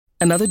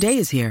Another day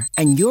is here,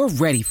 and you're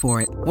ready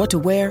for it. What to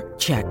wear?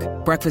 Check.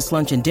 Breakfast,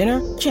 lunch, and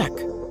dinner? Check.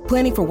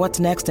 Planning for what's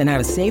next and how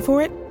to save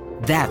for it?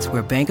 That's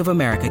where Bank of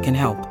America can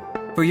help.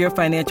 For your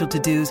financial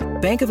to-dos,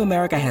 Bank of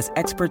America has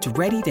experts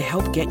ready to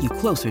help get you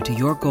closer to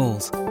your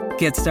goals.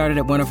 Get started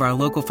at one of our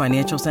local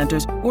financial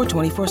centers or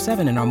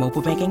 24/7 in our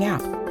mobile banking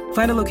app.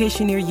 Find a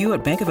location near you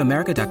at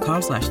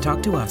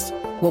bankofamerica.com/talktous.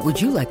 What would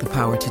you like the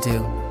power to do?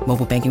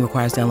 Mobile banking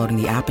requires downloading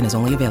the app and is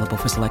only available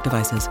for select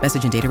devices.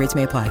 Message and data rates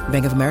may apply.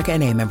 Bank of America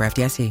N.A., member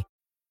FDIC.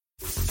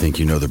 Think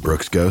you know the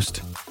Brooks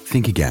Ghost?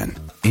 Think again.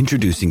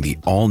 Introducing the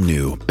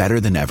all-new,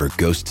 better-than-ever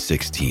Ghost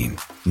 16.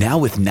 Now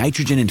with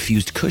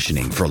nitrogen-infused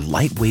cushioning for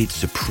lightweight,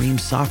 supreme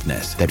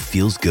softness that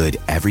feels good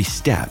every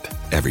step,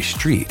 every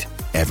street,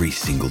 every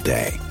single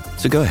day.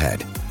 So go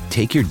ahead,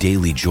 take your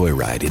daily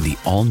joyride in the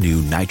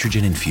all-new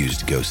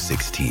nitrogen-infused Ghost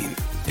 16.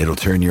 It'll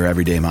turn your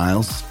everyday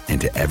miles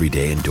into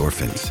everyday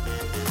endorphins.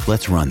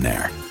 Let's run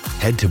there.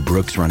 Head to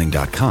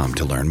brooksrunning.com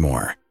to learn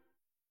more.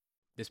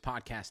 This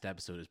podcast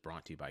episode is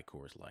brought to you by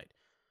Coors Light.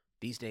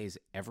 These days,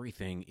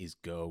 everything is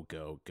go,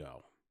 go,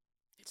 go.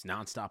 It's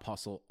nonstop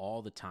hustle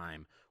all the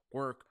time.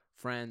 Work,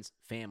 friends,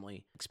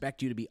 family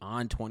expect you to be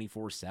on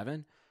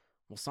 24/7.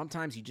 Well,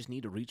 sometimes you just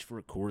need to reach for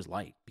a Coors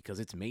Light because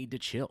it's made to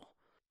chill.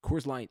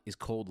 Coors Light is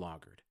cold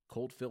lagered,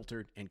 cold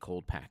filtered, and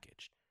cold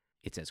packaged.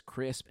 It's as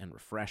crisp and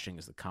refreshing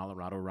as the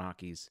Colorado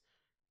Rockies.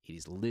 It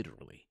is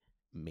literally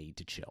made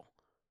to chill.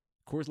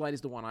 Coors Light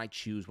is the one I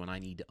choose when I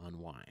need to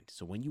unwind.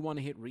 So when you want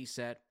to hit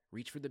reset,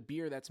 reach for the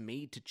beer that's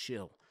made to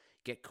chill.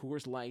 Get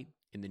Coors Light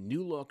in the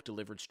new look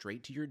delivered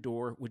straight to your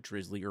door with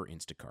Drizzly or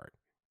Instacart.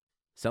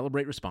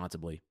 Celebrate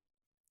responsibly.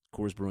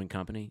 Coors Brewing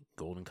Company,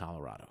 Golden,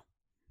 Colorado.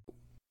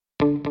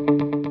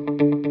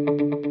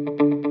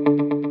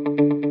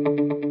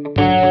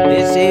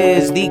 This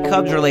is the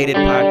Cubs-related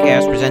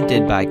podcast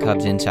presented by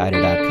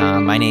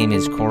CubsInsider.com. My name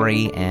is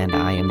Corey, and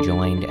I am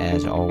joined,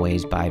 as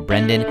always, by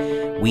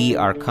Brendan. We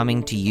are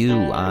coming to you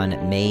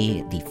on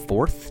May the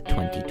 4th,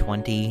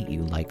 2020.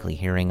 You likely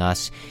hearing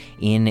us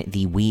in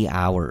the wee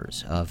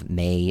hours of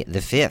May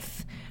the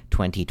 5th,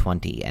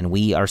 2020. And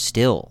we are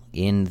still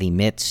in the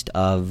midst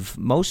of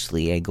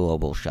mostly a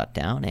global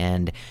shutdown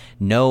and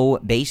no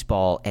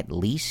baseball, at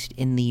least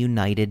in the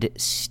United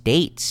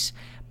States.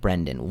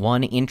 Brendan,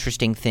 one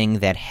interesting thing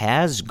that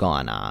has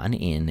gone on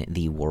in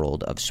the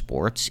world of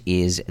sports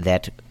is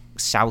that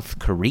South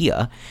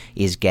Korea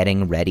is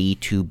getting ready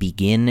to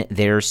begin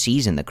their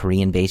season. The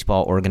Korean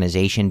Baseball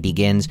Organization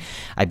begins,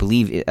 I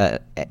believe,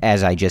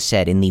 as I just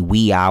said, in the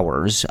wee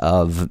hours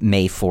of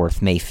May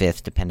 4th, May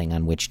 5th, depending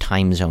on which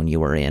time zone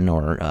you are in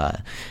or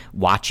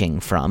watching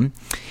from.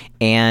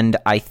 And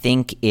I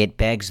think it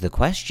begs the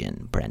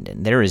question,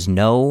 Brendan, there is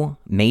no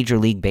Major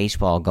League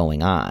Baseball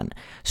going on.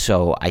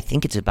 So I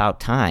think it's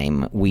about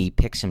time we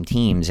pick some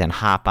teams and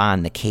hop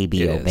on the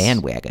KBO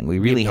bandwagon. We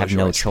really have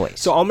no choice.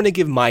 So I'm going to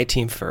give my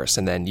team first,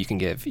 and then you can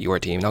give your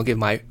team. And I'll give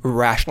my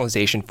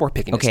rationalization for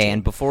picking this team. Okay,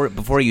 and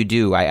before you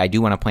do, I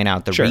do want to point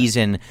out the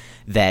reason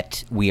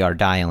that we are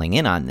dialing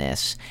in on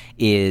this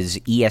is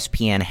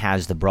ESPN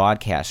has the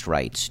broadcast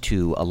rights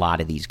to a lot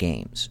of these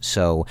games.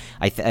 So,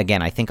 I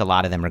think a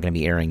lot of them are going to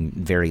be airing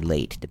very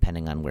late,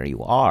 depending on where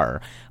you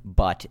are.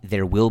 But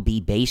there will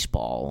be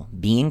baseball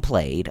being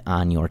played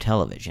on your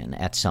television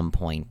at some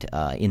point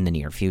in the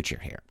near future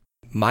here.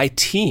 My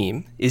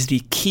team is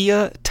the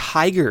Kia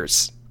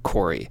Tigers,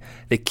 Corey.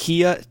 The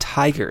Kia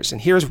Tigers.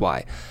 And here's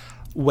why.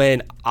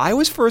 When I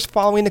was first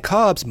following the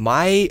Cubs,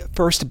 my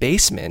first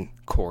baseman,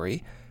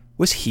 Corey,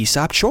 was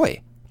Hee-Seop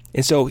Choi.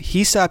 And so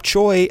Hee-Seop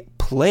Choi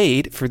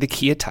played for the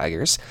Kia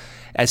Tigers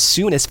as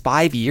soon as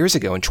 5 years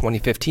ago in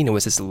 2015. It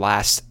was his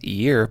last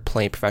year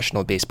playing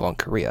professional baseball in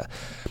Korea.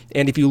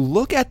 And if you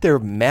look at their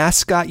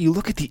mascot, you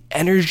look at the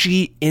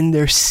energy in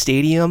their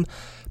stadium,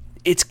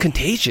 it's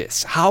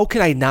contagious. How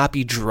can I not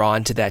be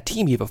drawn to that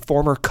team? You have a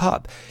former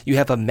Cub. You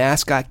have a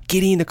mascot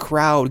getting the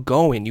crowd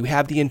going. You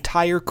have the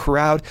entire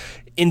crowd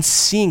in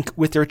sync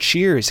with their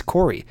cheers.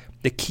 Corey,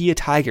 the Kia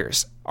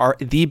Tigers are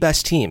the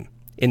best team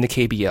in the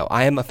KBO.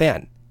 I am a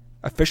fan,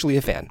 officially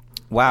a fan.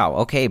 Wow.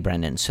 Okay,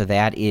 Brendan. So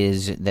that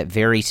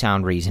very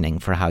sound reasoning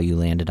for how you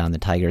landed on the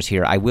Tigers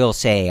here. I will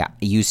say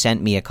you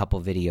sent me a couple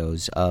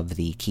videos of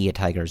the Kia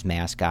Tigers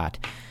mascot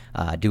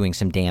doing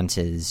some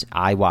dances.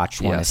 I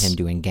watched one of him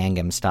doing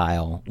Gangnam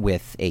Style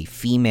with a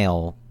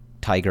female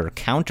Tiger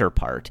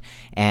counterpart,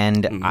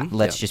 and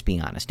let's just be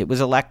honest, it was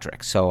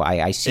electric. So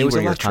I see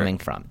where you're coming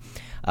from.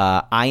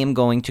 I am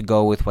going to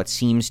go with what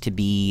seems to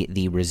be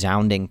the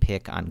resounding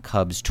pick on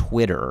Cubs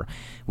Twitter,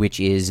 which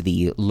is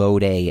the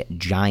Lode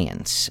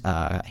Giants,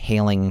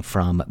 hailing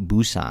from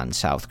Busan,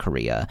 South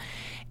Korea.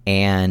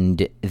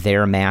 And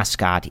their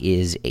mascot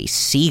is a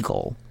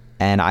seagull.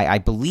 And I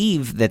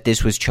believe that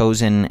this was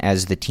chosen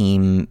as the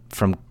team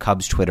from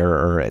Cubs Twitter,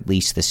 or at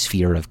least the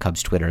sphere of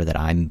Cubs Twitter that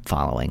I'm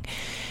following,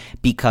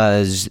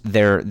 because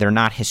they're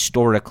not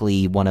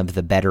historically one of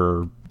the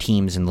better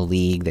teams in the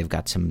league. They've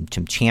got some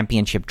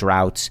championship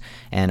droughts,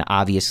 and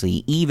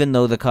obviously, even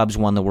though the Cubs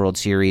won the World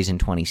Series in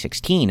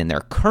 2016 and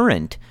their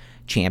current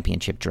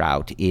championship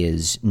drought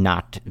is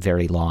not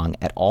very long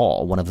at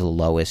all, one of the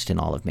lowest in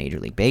all of Major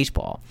League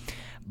Baseball.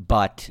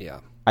 But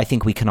I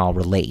think we can all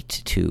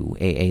relate to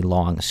a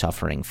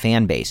long-suffering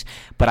fan base.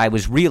 But I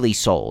was really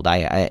sold.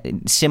 I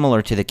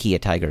similar to the Kia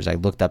Tigers, I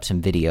looked up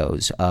some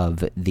videos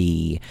of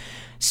the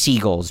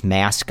Seagulls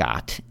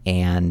mascot,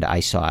 and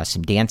I saw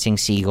some dancing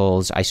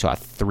seagulls. I saw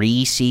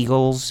 3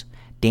 seagulls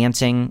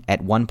dancing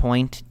at one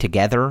point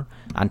together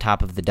on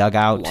top of the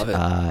dugout. Love it.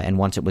 And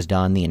once it was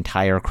done, the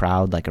entire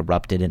crowd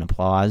erupted in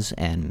applause,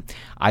 and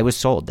I was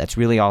sold. That's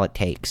really all it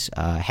takes.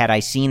 Had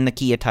I seen the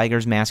Kia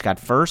Tigers mascot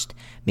first,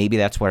 maybe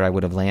that's where I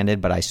would have landed,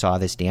 but I saw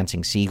this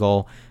dancing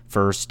seagull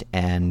first,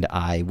 and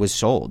I was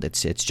sold.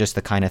 It's just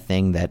the kind of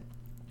thing that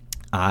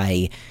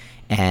I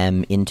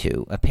am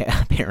into,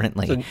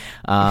 apparently. Do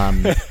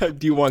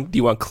you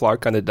want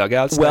Clark on the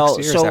dugouts well,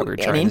 next year? Is that what you're an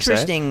trying to say?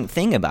 interesting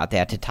thing about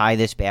that, to tie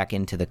this back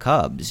into the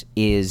Cubs,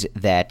 is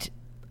that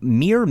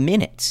mere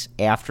minutes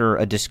after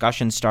a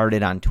discussion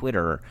started on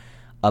Twitter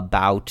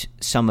about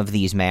some of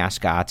these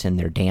mascots and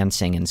their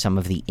dancing and some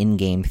of the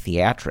in-game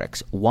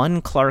theatrics,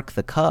 one Clark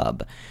the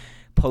Cub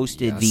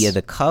posted via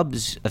the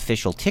Cubs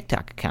official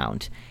TikTok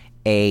account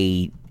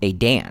a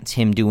dance,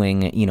 him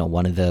doing,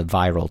 one of the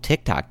viral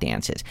TikTok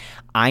dances.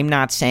 I'm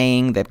not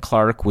saying that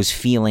Clark was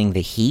feeling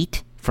the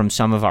heat from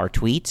some of our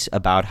tweets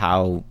about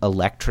how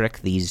electric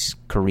these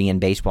Korean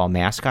baseball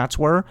mascots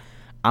were.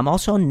 I'm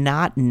also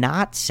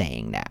not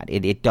saying that.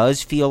 It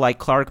does feel like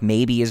Clark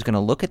maybe is going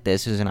to look at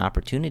this as an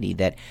opportunity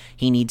that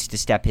he needs to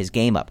step his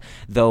game up.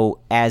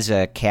 Though, as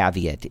a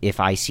caveat, if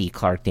I see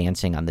Clark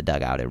dancing on the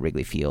dugout at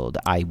Wrigley Field,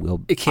 I will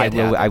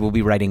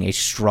be writing a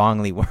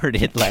strongly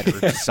worded letter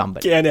to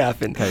somebody. Can't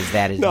happen. Because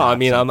that is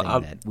something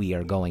that we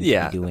are going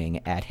to be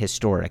doing at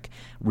historic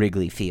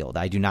Wrigley Field.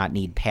 I do not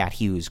need Pat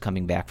Hughes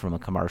coming back from a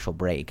commercial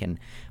break and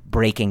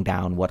breaking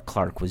down what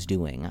Clark was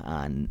doing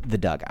on the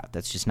dugout.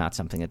 That's just not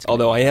something that's...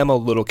 Although I am a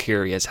little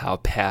curious how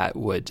Pat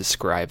would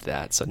describe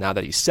that. So now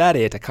that you said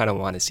it, I kind of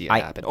want to see it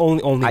happen.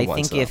 Only I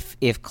once, think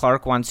if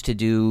Clark wants to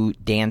do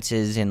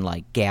dances in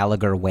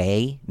Gallagher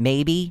way,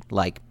 maybe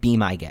be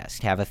my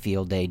guest, have a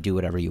field day, do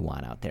whatever you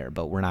want out there.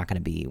 But we're not going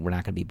to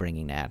be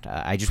bringing that.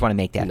 I just want to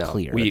make that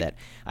clear. That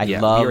I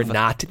love. We are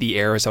not the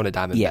Arizona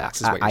Diamondbacks.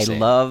 Is what you're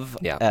saying. I love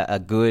a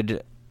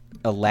good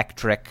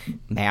electric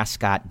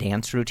mascot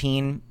dance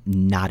routine,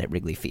 not at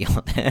Wrigley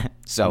Field.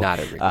 So not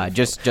at Wrigley Field.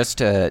 just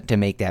to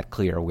make that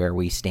clear where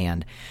we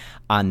stand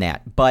on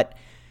that. But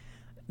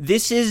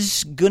this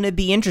is going to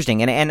be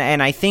interesting. And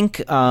I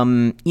think,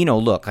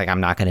 look, I'm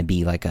not going to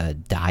be a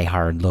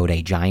diehard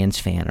Lodi Giants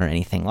fan or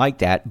anything like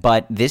that,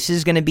 but this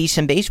is going to be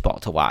some baseball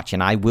to watch,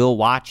 and I will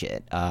watch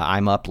it.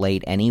 I'm up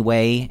late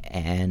anyway,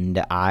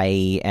 and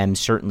I am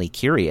certainly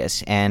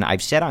curious. And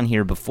I've said on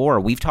here before,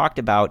 we've talked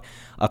about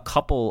a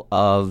couple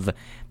of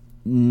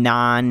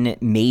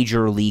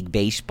non-Major League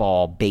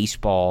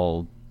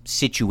Baseball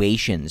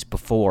situations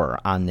before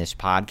on this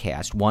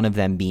podcast, one of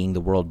them being the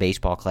World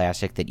Baseball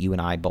Classic that you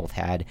and I both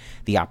had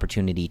the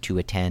opportunity to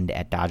attend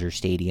at Dodger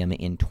Stadium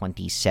in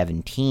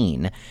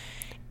 2017.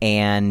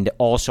 And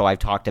also I've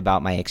talked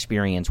about my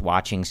experience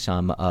watching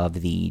some of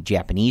the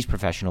Japanese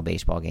professional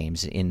baseball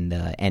games in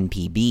the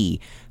NPB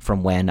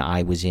from when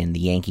I was in the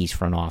Yankees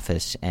front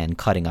office and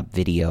cutting up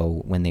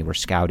video when they were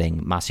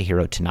scouting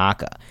Masahiro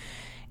Tanaka.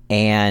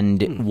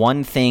 And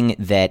one thing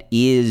that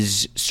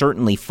is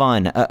certainly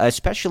fun,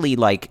 especially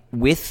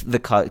with the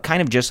Cubs,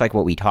 kind of just like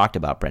what we talked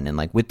about,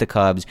 Brendan, with the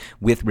Cubs,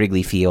 with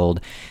Wrigley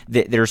Field,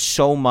 there's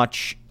so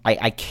much,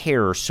 I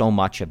care so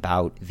much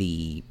about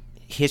the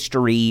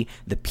history,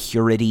 the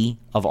purity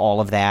of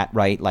all of that,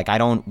 right? I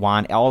don't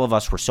want, all of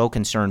us were so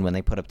concerned when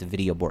they put up the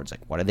video boards,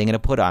 what are they going to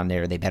put on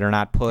there? They better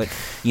not put,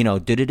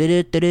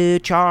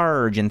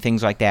 charge and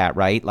things like that,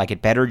 right?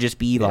 It better just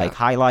be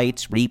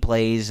highlights,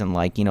 replays,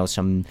 and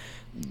some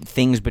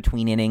things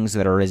between innings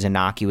that are as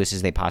innocuous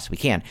as they possibly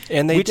can.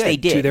 And they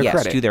did. To their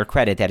credit. To their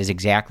credit, that is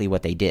exactly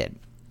what they did.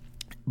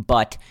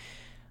 But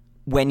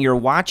when you're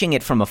watching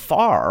it from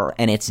afar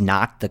and it's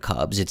not the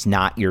Cubs, it's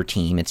not your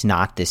team, it's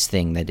not this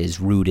thing that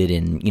is rooted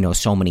in,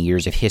 so many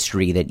years of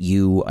history that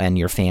you and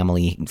your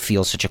family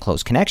feel such a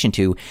close connection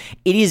to,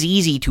 it is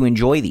easy to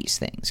enjoy these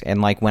things.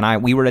 And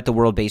when we were at the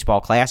World Baseball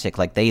Classic,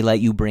 they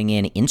let you bring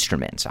in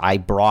instruments. I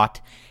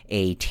brought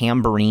a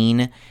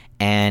tambourine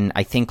and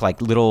I think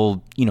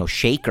little,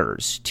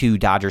 shakers to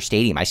Dodger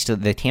Stadium.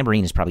 The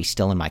tambourine is probably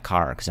still in my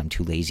car because I'm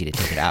too lazy to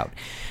take it out.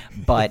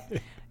 But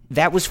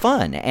that was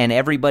fun. And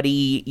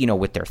everybody,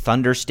 with their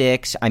thunder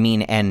sticks,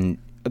 and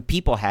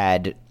people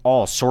had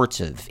all sorts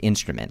of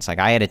instruments.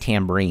 I had a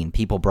tambourine.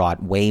 People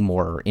brought way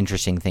more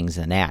interesting things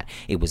than that.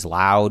 It was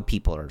loud.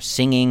 People are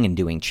singing and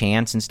doing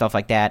chants and stuff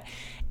like that.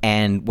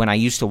 And when I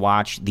used to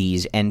watch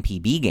these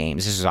NPB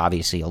games, this is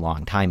obviously a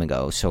long time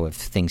ago, so if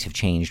things have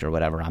changed or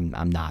whatever, I'm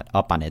not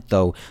up on it.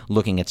 Though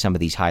looking at some of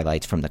these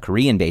highlights from the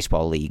Korean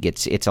Baseball League,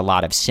 it's a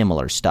lot of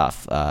similar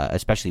stuff,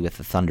 especially with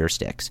the thunder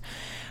sticks.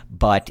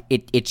 But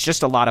it's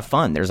just a lot of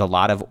fun. There's a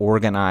lot of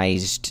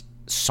organized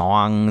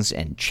songs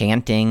and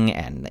chanting,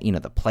 and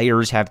the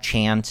players have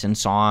chants and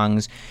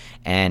songs,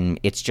 and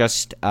it's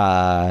just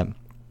a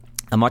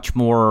much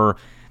more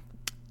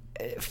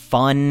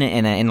fun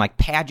and like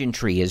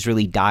pageantry is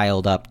really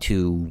dialed up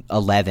to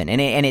 11,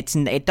 and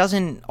it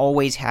doesn't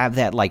always have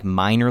that like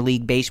minor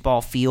league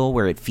baseball feel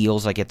where it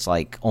feels like it's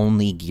like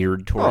only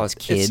geared towards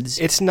kids.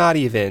 It's not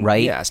even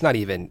right. Yeah, it's not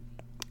even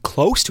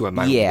close to a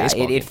minor league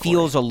baseball game. It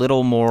feels a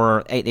little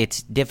more.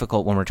 It's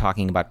difficult when we're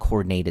talking about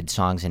coordinated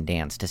songs and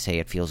dance to say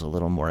it feels a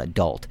little more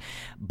adult,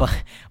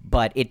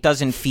 but it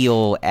doesn't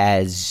feel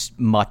as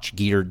much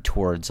geared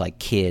towards like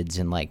kids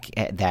and like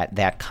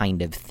that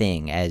kind of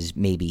thing as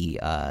maybe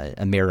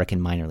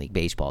American minor league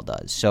baseball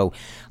does. So,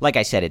 like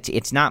I said,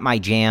 it's not my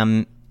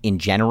jam in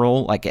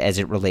general. Like as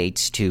it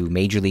relates to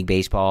Major League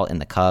Baseball and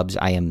the Cubs,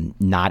 I am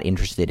not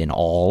interested in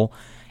all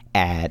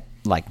at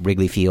like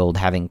Wrigley Field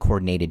having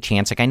coordinated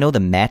chants. Like I know the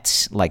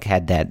Mets like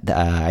had that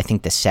I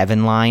think the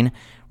 7 line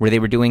where they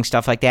were doing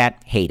stuff like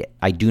that. Hate it.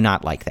 I do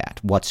not like that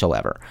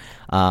whatsoever.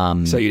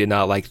 So you did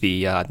not like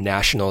the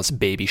Nationals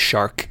Baby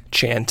Shark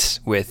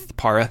chant with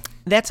Parra?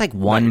 That's like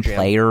one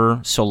player.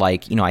 So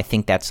like, I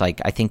think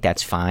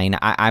that's fine.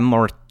 I'm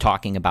more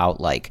talking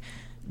about like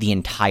the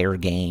entire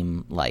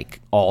game, like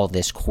all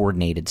this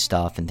coordinated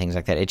stuff and things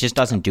like that. It just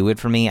doesn't do it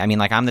for me. I mean,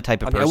 like I'm the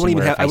type of person I wouldn't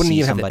even have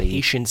the somebody,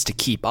 patience to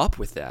keep up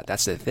with that.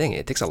 That's the thing.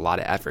 It takes a lot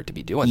of effort to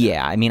be doing that.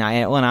 Yeah, I mean,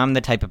 I'm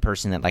the type of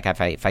person that like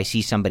if I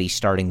see somebody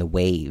starting the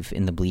wave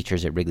in the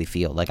bleachers at Wrigley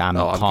Field, like I'm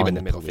calling giving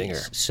the middle finger.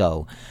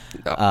 So,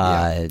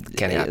 can't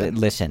happen.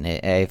 Listen,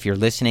 if you're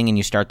listening and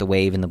you start the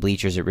wave in the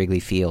bleachers at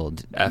Wrigley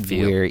Field,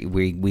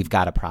 we've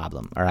got a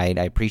problem. All right,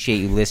 I appreciate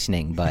you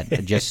listening, but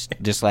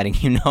just letting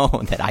you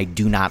know that I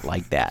do not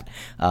like that.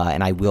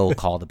 And I will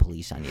call the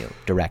police on you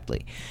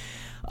directly.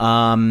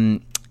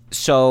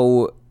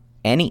 So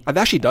I've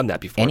actually done that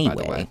before, by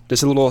the way.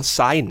 Just a little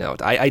side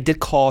note. I did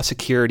call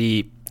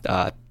security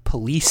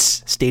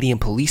police, stadium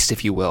police,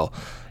 if you will,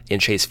 in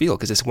Chase Field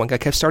because this one guy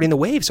kept starting the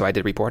wave, so I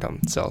did report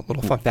him. So a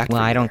little fun fact.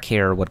 Well, I don't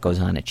care what goes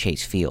on at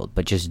Chase Field,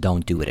 but just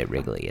don't do it at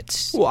Wrigley.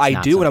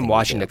 I do when I'm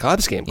watching the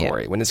Cubs game,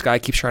 Corey. Yeah. When this guy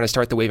keeps trying to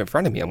start the wave in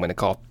front of me, I'm going to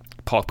call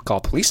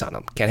police on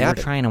him. Can't happen.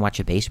 We're trying to watch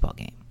a baseball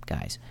game,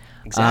 guys.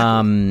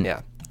 Exactly.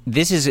 Yeah.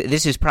 This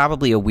is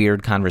probably a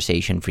weird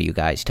conversation for you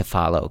guys to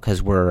follow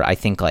because we're, I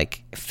think,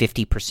 like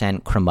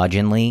 50%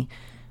 curmudgeonly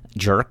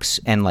jerks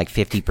and like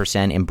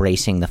 50%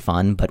 embracing the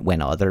fun, but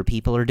when other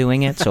people are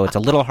doing it. So it's a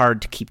little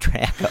hard to keep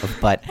track of.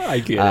 But I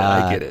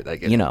get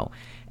it.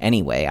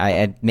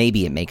 Anyway,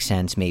 maybe it makes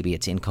sense. Maybe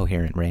it's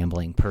incoherent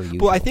rambling per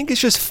usual. Well, I think it's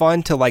just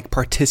fun to like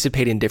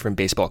participate in different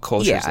baseball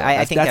cultures. Yeah,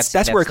 I think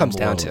that's where it comes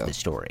down to. The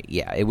story.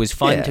 Yeah, it was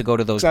fun to go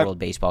to those World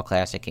Baseball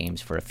Classic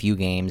games for a few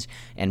games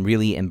and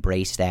really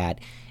embrace that.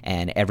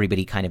 And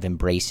everybody kind of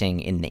embracing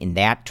in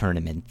that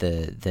tournament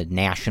the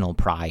national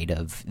pride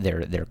of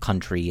their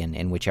country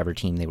and whichever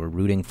team they were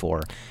rooting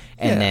for.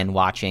 And then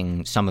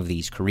watching some of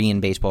these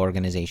Korean Baseball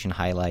Organization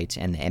highlights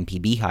and the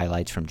MPB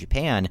highlights from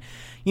Japan,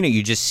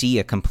 you just see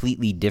a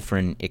completely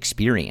different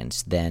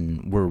experience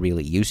than we're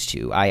really used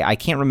to. I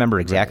can't remember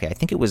exactly. Right. I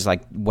think it was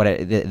like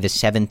the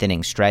 7th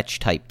inning stretch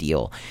type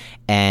deal.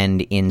 And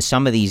in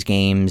some of these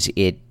games,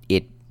 it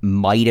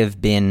might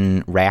have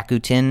been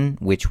Rakuten,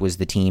 which was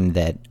the team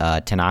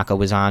that Tanaka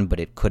was on, but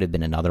it could have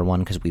been another one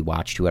because we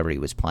watched whoever he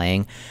was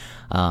playing.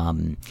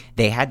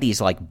 They had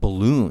these like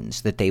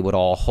balloons that they would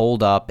all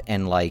hold up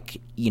and like,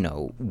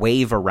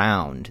 wave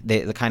around.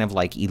 The kind of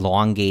like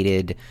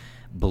elongated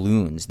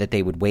balloons that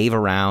they would wave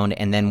around,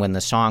 and then when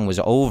the song was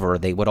over,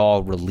 they would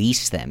all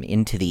release them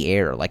into the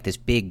air, like this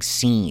big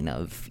scene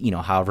of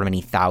however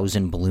many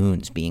thousand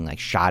balloons being like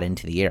shot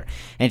into the air.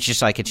 And it's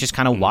just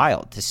kind of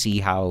wild to see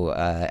how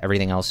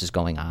everything else is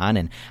going on,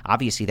 and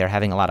obviously they're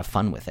having a lot of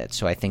fun with it.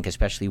 So I think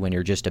especially when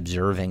you're just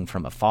observing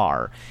from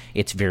afar,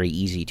 it's very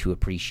easy to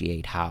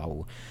appreciate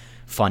how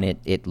fun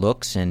it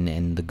looks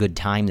and the good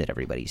time that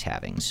everybody's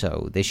having.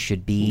 So this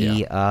should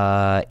be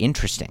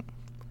interesting.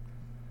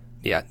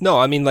 Yeah, no,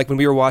 I mean, like when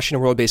we were watching a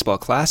World Baseball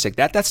Classic,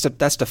 that's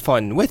the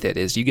fun with it,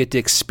 is you get to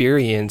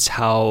experience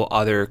how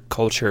other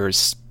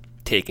cultures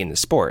take in the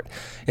sport.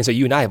 And so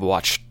you and I have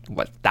watched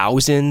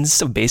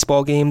thousands of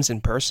baseball games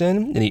in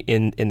person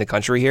in the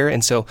country here.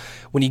 And so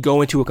when you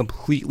go into a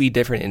completely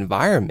different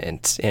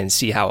environment and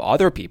see how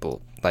other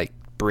people like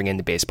bring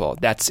into baseball,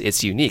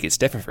 it's unique. It's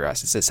different for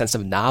us. It's a sense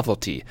of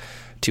novelty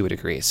to a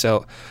degree.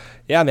 So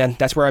yeah, man,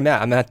 that's where I'm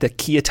at. I'm at the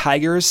Kia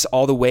Tigers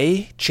all the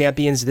way,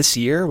 champions this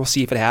year. We'll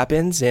see if it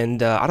happens.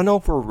 And I don't know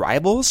if we're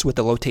rivals with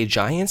the Lotte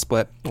Giants,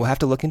 but we'll have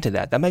to look into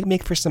that. That might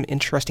make for some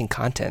interesting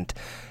content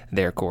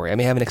there, Corey. I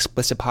may have an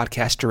explicit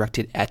podcast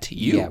directed at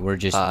you. Yeah, we're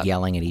just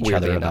yelling at each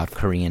other about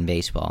Korean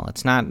baseball.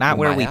 It's not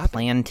where we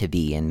plan to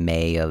be in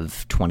May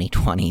of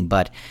 2020,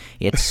 but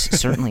it's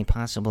certainly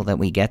possible that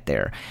we get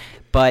there.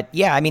 But,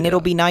 yeah, I mean, it'll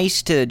be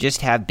nice to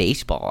just have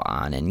baseball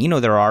on. And,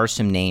 there are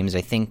some names.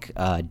 I think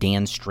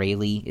Dan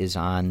Straley is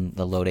on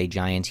the Lodi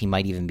Giants. He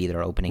might even be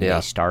their opening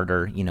day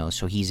starter,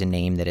 so he's a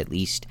name that at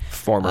least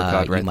former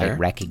Cub you might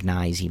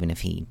recognize, even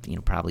if he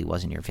probably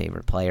wasn't your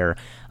favorite player.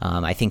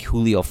 I think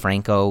Julio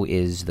Franco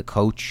is the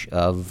coach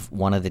of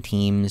one of the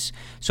teams.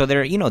 So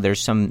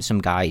there's some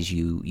guys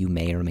you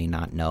may or may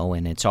not know,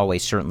 and it's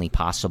always certainly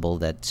possible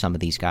that some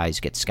of these guys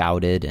get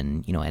scouted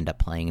and end up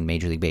playing in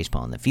Major League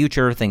Baseball in the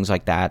future, things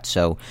like that.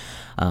 So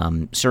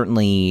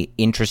certainly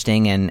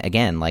interesting, and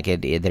again, like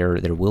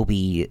there will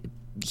be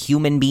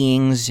human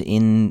beings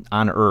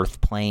on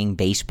Earth playing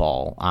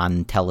baseball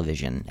on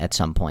television at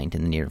some point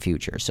in the near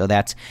future. So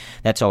that's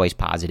always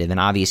positive, and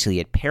obviously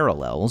it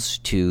parallels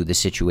to the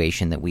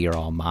situation that we are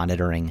all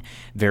monitoring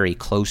very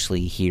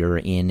closely here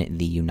in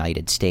the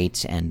United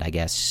States and I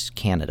guess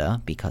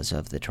Canada because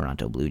of the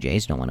Toronto Blue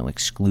Jays. Don't want to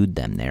exclude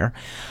them there.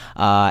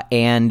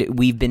 And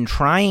we've been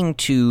trying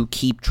to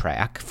keep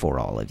track for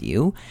all of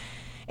you,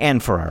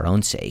 and for our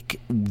own sake,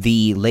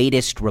 the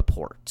latest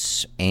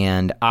reports.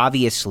 And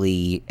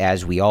obviously,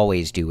 as we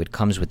always do, it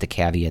comes with the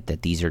caveat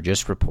that these are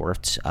just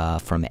reports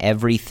from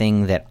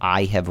everything that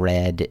I have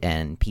read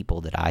and people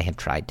that I have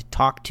tried to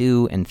talk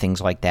to and things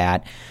like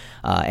that,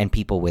 and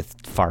people with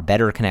far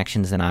better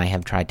connections than I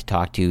have tried to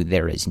talk to.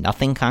 There is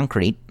nothing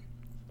concrete.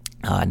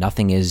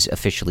 Nothing is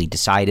officially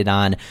decided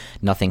on.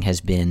 Nothing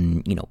has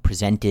been,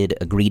 presented,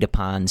 agreed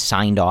upon,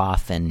 signed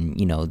off, and,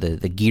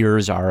 the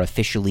gears are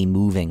officially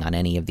moving on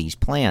any of these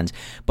plans.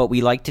 But we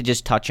like to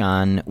just touch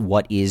on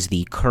what is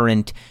the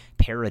current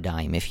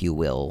paradigm, if you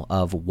will,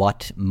 of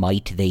what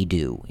might they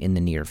do in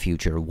the near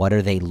future. What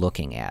are they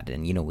looking at?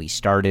 And, we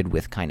started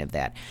with kind of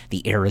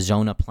the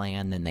Arizona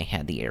plan, then they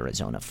had the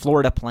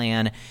Arizona-Florida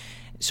plan.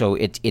 So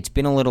it's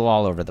been a little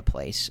all over the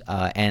place.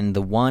 And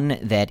the one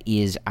that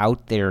is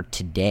out there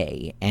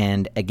today,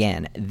 and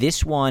again,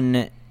 this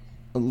one,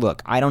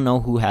 look, I don't know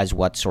who has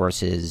what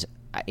sources.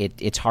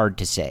 It's hard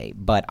to say,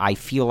 but I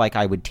feel like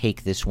I would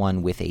take this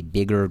one with a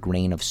bigger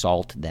grain of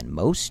salt than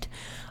most,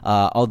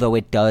 although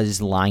it does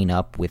line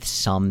up with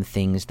some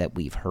things that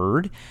we've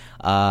heard.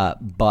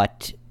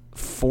 But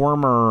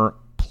former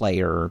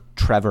player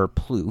Trevor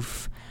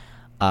Plouffe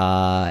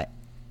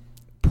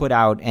put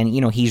out, and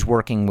he's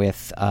working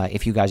with,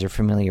 if you guys are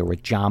familiar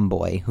with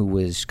Jomboy, who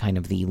was kind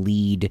of the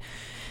lead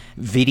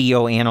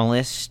video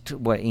analyst,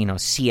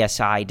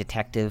 CSI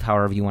detective,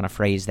 however you want to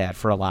phrase that,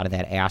 for a lot of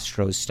that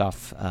Astros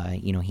stuff.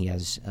 He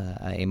has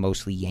a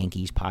mostly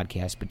Yankees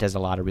podcast, but does a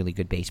lot of really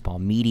good baseball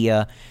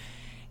media.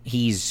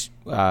 He's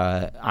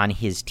on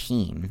his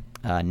team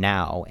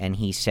now, and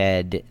he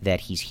said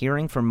that he's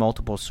hearing from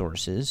multiple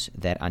sources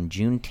that on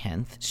June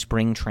 10th,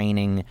 spring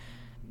training,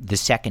 the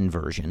second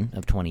version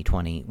of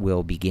 2020,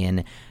 will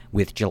begin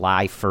with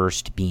July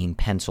 1st being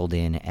penciled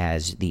in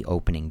as the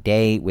opening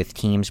day, with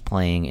teams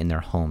playing in their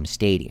home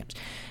stadiums.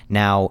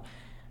 Now,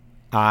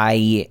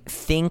 I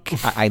think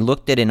I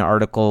looked at an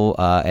article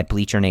at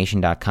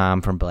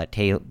BleacherNation.com from Brett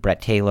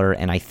Taylor,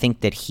 and I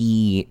think that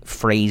he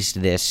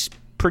phrased this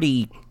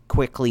pretty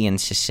quickly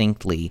and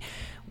succinctly.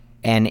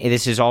 And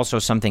this is also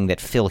something that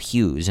Phil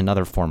Hughes,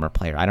 another former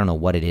player, I don't know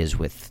what it is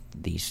with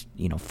these,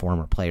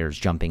 former players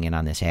jumping in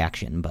on this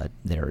action, but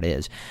there it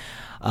is.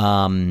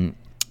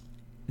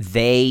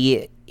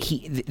 They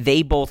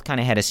both kind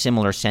of had a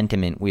similar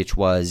sentiment, which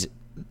was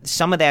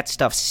some of that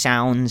stuff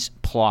sounds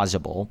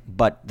plausible,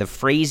 but the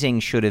phrasing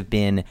should have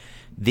been,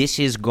 this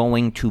is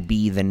going to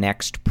be the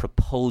next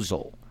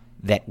proposal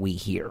that we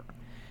hear,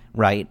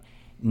 right?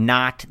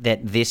 Not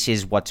that this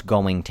is what's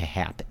going to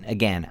happen.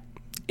 Again,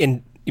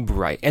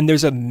 right, and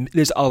there's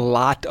a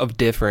lot of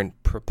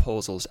different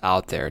proposals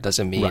out there. It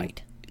doesn't mean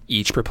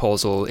each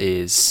proposal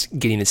is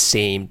getting the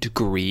same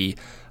degree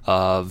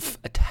of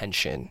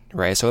attention,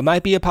 right? So it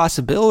might be a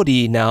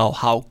possibility. Now,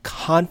 how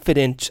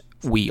confident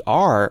we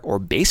are, or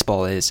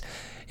baseball is,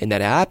 in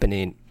that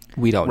happening,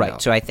 we don't know.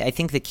 Right. So I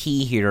think the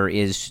key here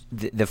is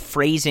the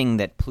phrasing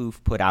that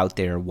Plouffe put out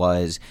there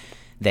was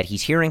that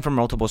he's hearing from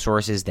multiple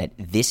sources that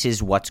this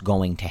is what's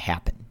going to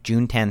happen.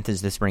 June 10th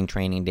is the spring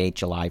training date.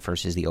 July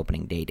 1st is the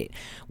opening day date.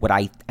 What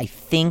I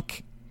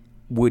think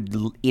would,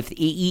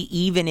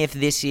 even if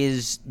this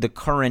is the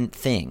current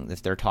thing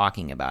that they're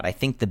talking about, I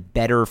think the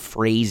better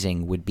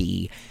phrasing would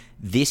be,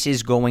 this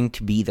is going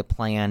to be the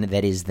plan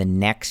that is the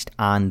next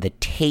on the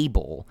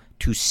table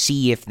to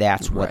see if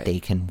that's what they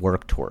can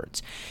work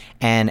towards.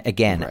 And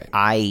again,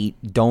 I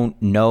don't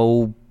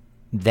know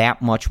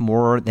that much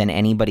more than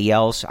anybody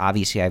else.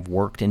 Obviously, I've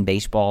worked in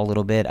baseball a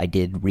little bit. I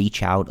did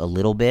reach out a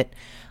little bit.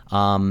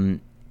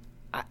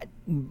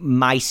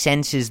 My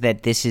sense is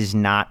that this is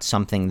not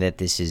something that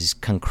this is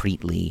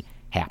concretely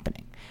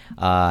happening.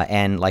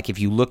 And like if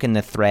you look in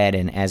the thread,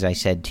 and as I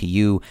said to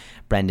you,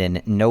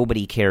 Brendan,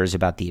 nobody cares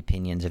about the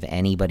opinions of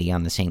anybody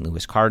on the St.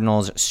 Louis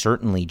Cardinals.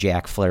 Certainly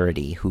Jack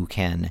Flaherty, who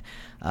can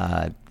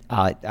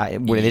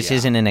This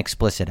isn't an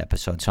explicit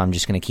episode, so I'm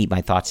just going to keep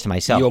my thoughts to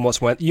myself. You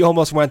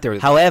almost went there.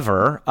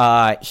 However,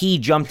 he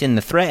jumped in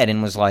the thread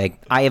and was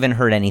like, I haven't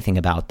heard anything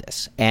about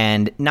this.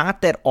 And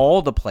not that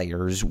all the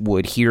players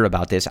would hear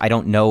about this. I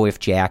don't know if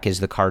Jack is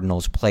the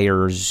Cardinals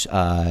players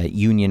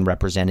union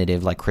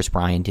representative like Chris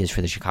Bryant is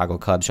for the Chicago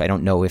Cubs, so I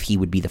don't know if he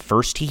would be the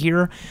first to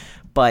hear.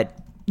 But,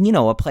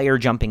 a player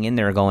jumping in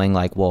there going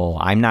like, well,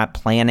 I'm not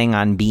planning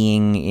on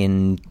being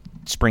in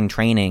spring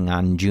training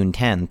on June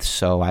 10th,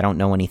 so I don't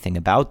know anything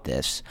about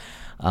this.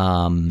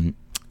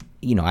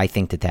 I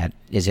think that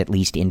is at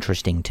least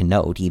interesting to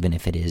note, even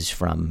if it is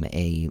from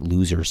a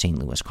loser St.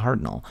 Louis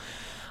Cardinal.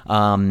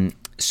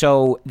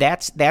 So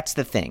that's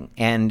the thing.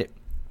 And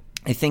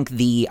I think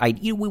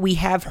we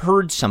have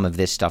heard some of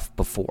this stuff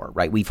before,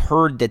 right? We've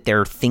heard that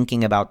they're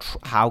thinking about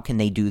how can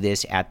they do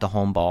this at the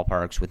home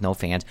ballparks with no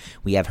fans.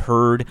 We have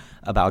heard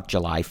about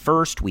July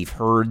 1st. We've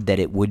heard that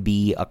it would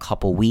be a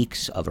couple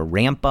weeks of a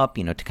ramp up,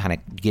 to kind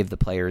of give the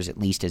players at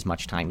least as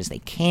much time as they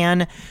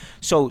can.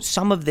 So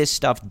some of this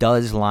stuff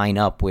does line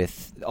up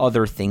with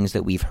other things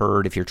that we've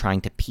heard if you're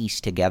trying to piece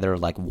together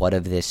like what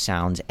of this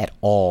sounds at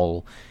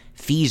all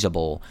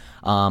feasible.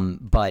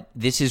 But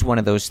this is one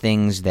of those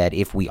things that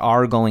if we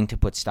are going to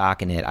put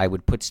stock in it, I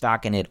would put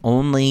stock in it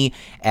only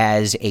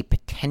as a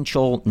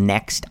potential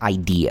next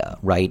idea,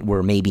 right?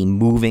 We're maybe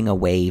moving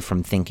away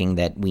from thinking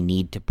that we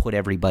need to put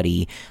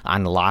everybody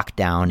on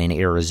lockdown in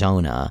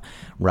Arizona,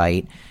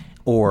 right?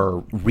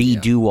 Or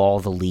redo all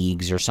the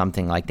leagues or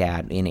something like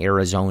that in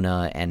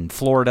Arizona and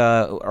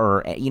Florida,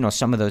 or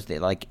some of those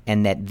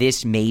and that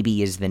this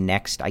maybe is the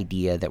next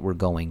idea that we're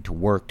going to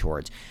work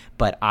towards.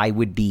 But I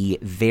would be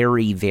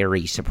very,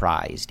 very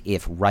surprised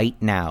if right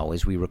now,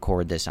 as we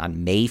record this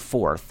on May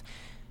 4th,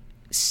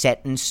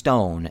 set in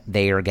stone,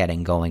 they are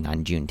getting going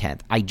on June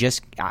 10th.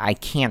 I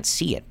can't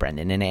see it,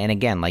 Brendan. And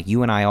again, like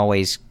you and I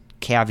always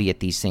caveat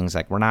these things,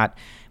 like we're not.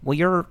 Well,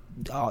 you're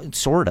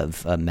sort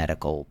of a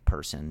medical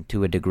person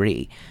to a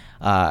degree,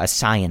 a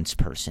science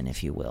person,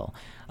 if you will.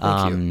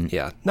 Thank you.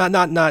 Yeah,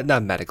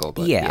 not medical,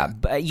 but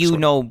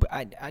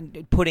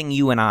putting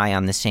you and I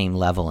on the same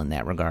level in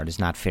that regard is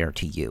not fair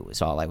to you.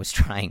 Is all I was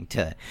trying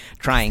to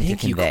convey.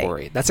 Thank you,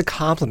 Corey. That's a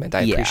compliment.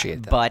 I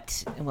appreciate that. But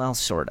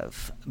sort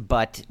of.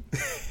 But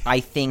I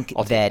think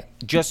that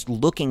just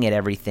looking at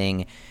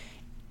everything.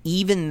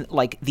 Even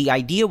like the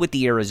idea with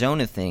the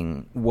Arizona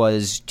thing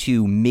was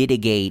to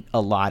mitigate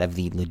a lot of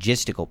the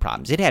logistical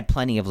problems. It had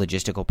plenty of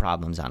logistical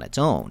problems on its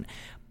own.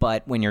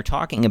 But when you're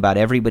talking about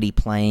everybody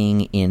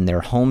playing in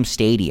their home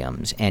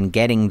stadiums and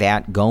getting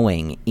that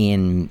going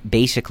in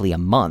basically a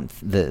month,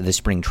 the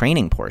spring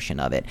training portion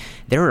of it,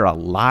 there are a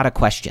lot of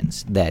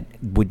questions that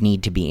would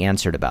need to be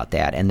answered about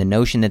that. And the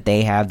notion that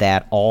they have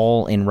that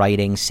all in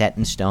writing, set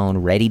in stone,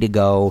 ready to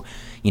go,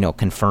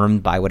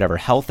 confirmed by whatever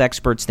health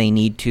experts they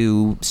need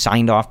to,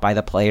 signed off by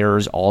the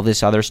players, all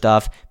this other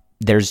stuff,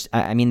 there's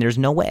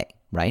no way,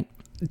 right?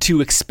 To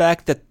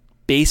expect that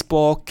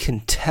baseball can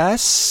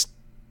test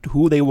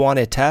who they want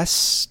to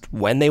test,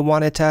 when they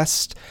want to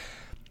test,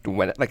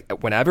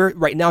 whenever.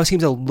 Right now it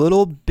seems a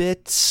little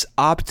bit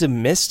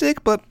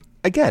optimistic, but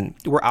again,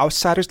 we're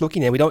outsiders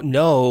looking in. We don't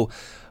know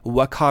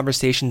what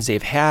conversations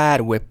they've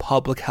had with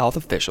public health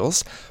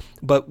officials,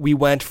 but we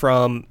went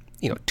from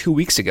 2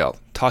 weeks ago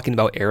talking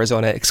about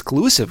Arizona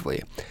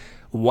exclusively,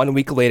 1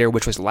 week later,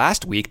 which was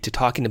last week, to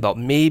talking about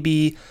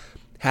maybe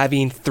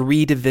having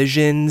 3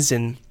 divisions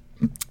and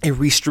a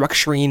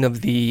restructuring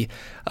of the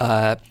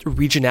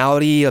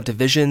regionality of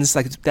divisions.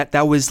 Like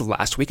that was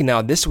last week. And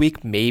now this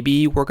week,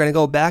 maybe we're going to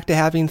go back to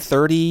having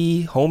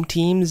 30 home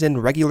teams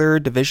and regular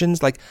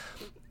divisions. Like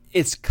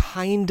it's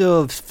kind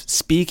of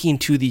speaking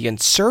to the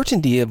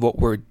uncertainty of what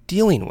we're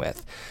dealing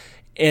with.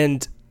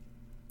 And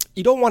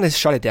you don't want to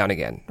shut it down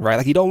again, right?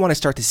 Like you don't want to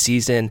start the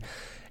season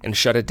and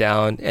shut it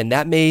down, and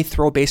that may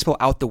throw baseball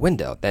out the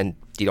window. Then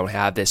you don't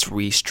have this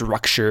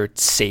restructured,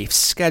 safe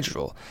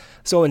schedule.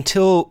 So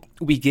until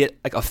we get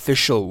like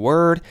official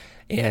word,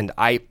 and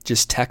I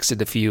just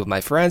texted a few of my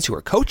friends who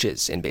are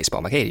coaches in baseball.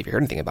 I'm like, hey, have you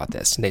heard anything about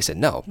this? And they said,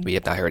 no, we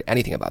have not heard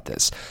anything about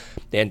this.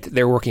 And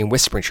they're working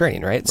with spring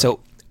training, right? So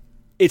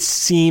it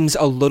seems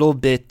a little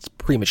bit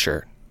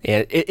premature.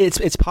 And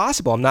it's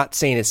possible. I'm not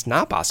saying it's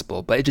not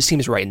possible, but it just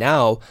seems right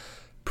now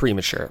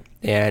premature.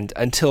 And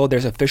until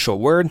there's official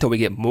word, until we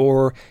get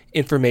more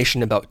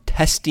information about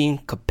testing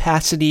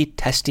capacity,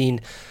 testing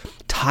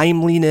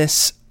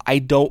timeliness, I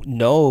don't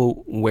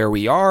know where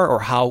we are or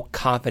how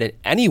confident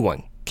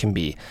anyone can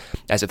be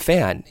as a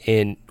fan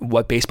in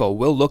what baseball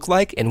will look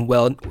like and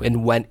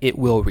when it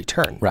will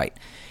return. Right.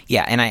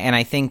 Yeah, and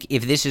I think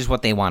if this is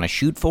what they want to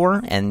shoot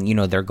for, and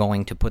they're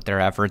going to put their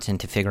efforts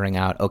into figuring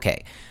out,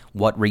 okay,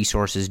 what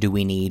resources do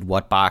we need,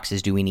 what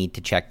boxes do we need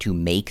to check to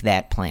make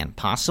that plan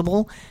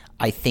possible,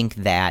 I think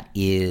that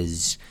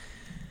is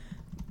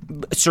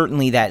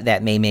certainly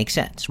that may make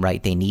sense,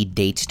 right? They need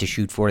dates to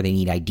shoot for, they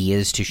need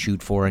ideas to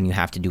shoot for, and you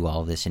have to do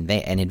all of this in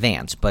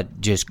advance.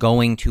 But just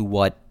going to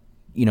what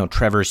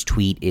Trevor's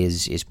tweet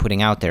is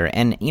putting out there.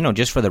 And,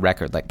 just for the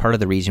record, like, part of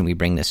the reason we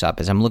bring this up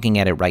is I'm looking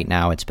at it right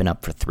now. It's been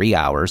up for 3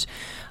 hours,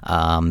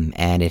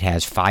 and it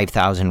has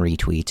 5,000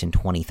 retweets and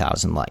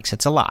 20,000 likes.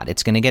 It's a lot.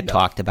 It's going to get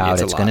talked about.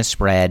 It's going to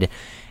spread.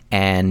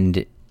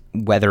 And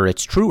whether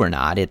it's true or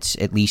not, it's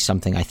at least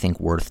something I think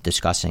worth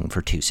discussing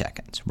for 2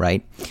 seconds,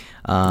 right?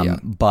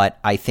 But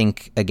I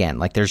think, again,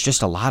 like, there's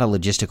just a lot of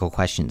logistical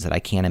questions that I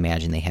can't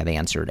imagine they have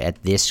answered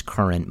at this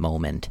current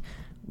moment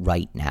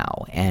right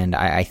now. And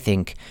I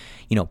think,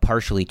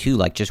 partially too,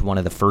 like, just one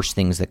of the first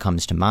things that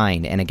comes to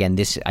mind, and again,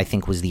 this I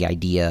think was the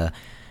idea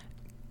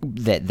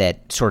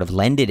that sort of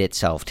lended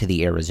itself to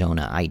the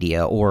Arizona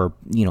idea, or,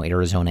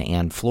 Arizona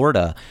and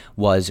Florida,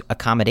 was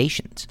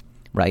accommodations,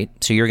 right?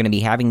 So you're going to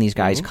be having these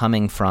guys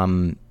coming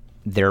from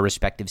their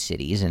respective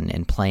cities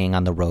and playing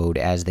on the road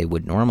as they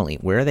would normally.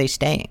 Where are they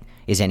staying?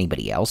 Is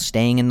anybody else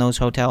staying in those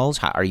hotels?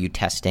 How are you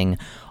testing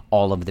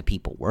all of the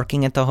people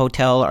working at the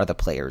hotel? Are the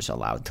players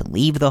allowed to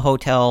leave the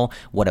hotel?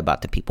 What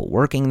about the people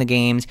working the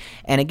games?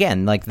 And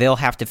again, like, they'll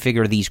have to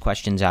figure these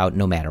questions out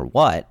no matter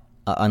what,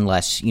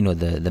 unless,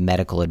 the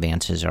medical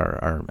advances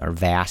are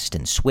vast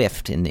and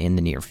swift in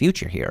the near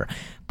future here.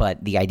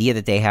 But the idea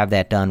that they have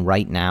that done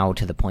right now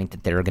to the point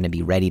that they're going to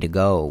be ready to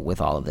go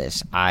with all of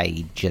this,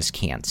 I just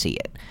can't see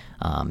it.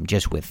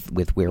 Just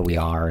with where we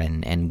are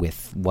and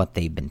with what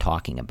they've been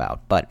talking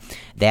about. But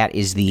that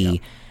is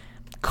the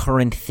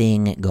current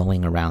thing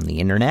going around the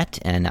internet,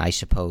 and I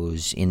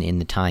suppose in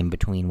the time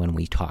between when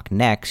we talk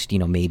next,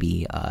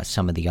 maybe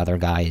some of the other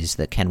guys,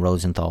 the Ken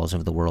Rosenthals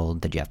of the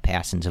world, the Jeff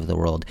Passons of the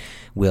world,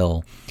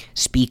 will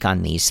speak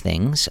on these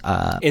things.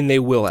 And they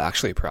will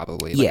actually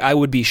probably. Like, I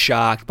would be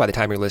shocked by the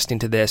time you're listening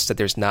to this that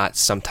there's not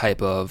some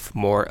type of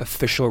more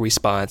official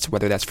response,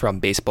 whether that's from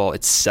baseball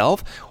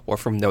itself or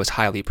from those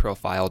highly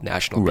profiled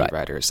national beat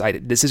writers.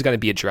 This is going to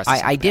be addressed.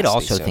 I did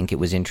also think it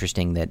was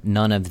interesting that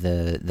none of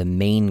the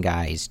main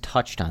guys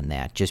touched on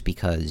that, just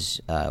because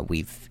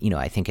we've,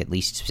 I think at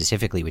least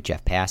specifically with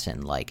Jeff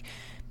Passan, like,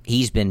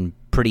 he's been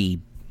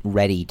pretty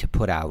ready to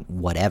put out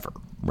whatever,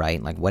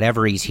 right? Like,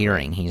 whatever he's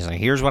hearing, he's like,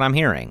 here's what I'm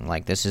hearing.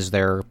 Like, this is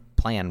their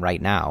plan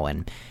right now.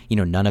 And,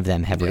 none of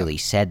them have really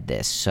said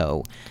this.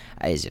 So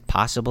is it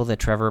possible that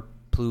Trevor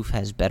Plouffe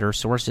has better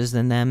sources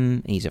than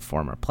them? He's a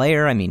former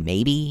player. I mean,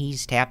 maybe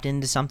he's tapped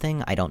into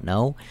something. I don't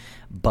know.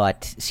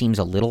 But seems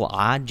a little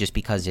odd, just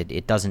because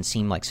it doesn't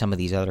seem like some of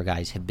these other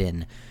guys have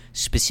been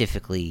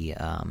specifically,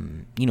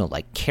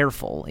 like,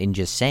 careful in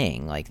just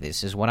saying, like,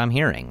 this is what I'm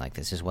hearing. Like,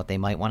 this is what they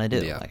might want to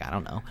do. Like, I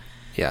don't know.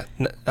 Yeah.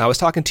 I was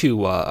talking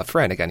to a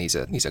friend. Again, he's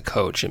a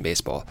coach in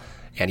baseball,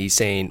 and he's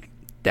saying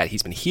that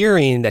he's been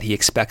hearing that he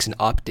expects an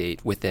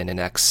update within the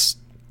next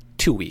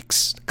 2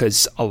 weeks,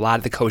 because a lot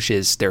of the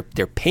coaches, their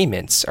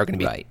payments are going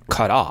to be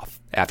cut off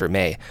after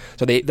May.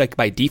 So they, like,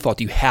 by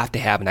default, you have to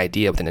have an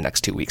idea within the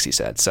next 2 weeks, he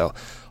said. So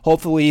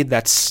hopefully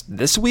that's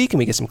this week and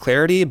we get some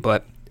clarity,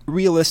 but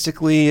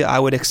realistically, I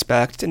would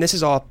expect, and this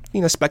is all,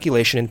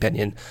 speculation and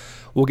opinion,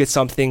 we'll get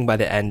something by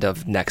the end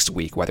of next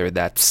week, whether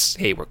that's,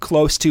 hey, we're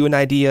close to an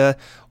idea,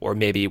 or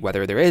maybe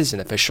whether there is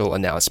an official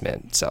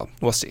announcement. So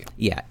we'll see.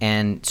 Yeah,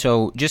 and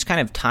so just kind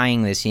of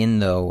tying this in,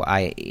 though,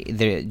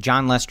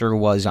 John Lester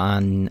was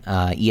on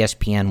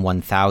ESPN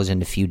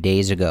 1000 a few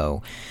days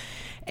ago,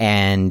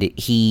 and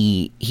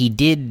he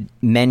did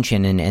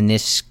mention, and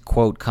this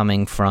quote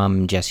coming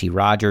from Jesse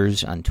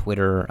Rogers on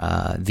Twitter,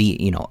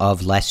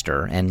 of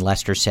Lester, and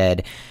Lester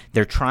said,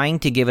 "They're trying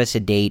to give us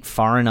a date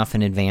far enough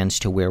in advance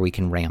to where we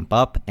can ramp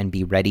up and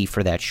be ready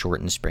for that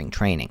shortened spring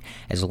training.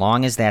 As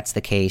long as that's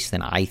the case,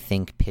 then I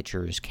think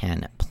pitchers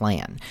can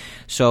plan."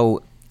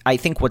 So I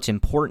think what's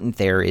important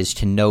there is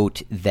to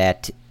note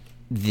that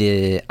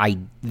the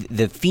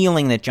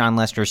feeling that John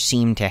Lester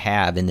seemed to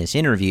have in this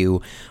interview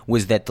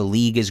was that the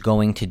league is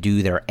going to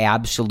do their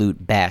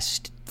absolute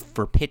best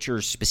for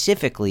pitchers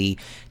specifically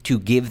to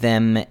give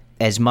them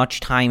as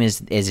much time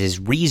as is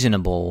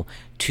reasonable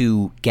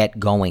to get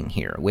going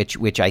here,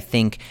 which I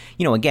think,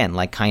 again,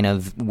 like, kind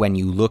of when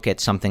you look at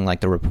something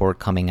like the report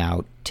coming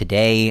out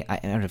today, I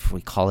don't know if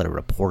we call it a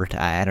report.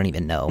 I don't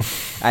even know.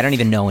 I don't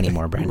even know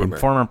anymore, Brendan.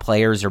 Former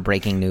players are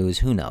breaking news.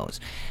 Who knows?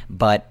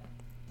 But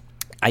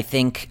I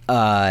think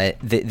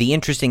the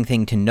interesting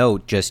thing to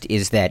note just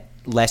is that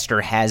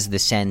Lester has the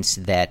sense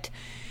that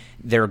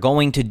they're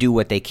going to do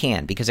what they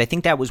can, because I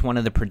think that was one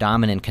of the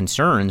predominant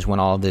concerns when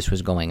all of this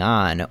was going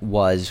on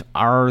was,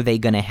 are they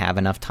going to have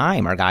enough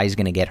time? Are guys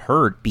going to get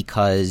hurt?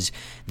 Because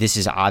this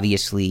is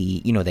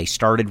obviously, they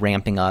started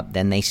ramping up,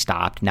 then they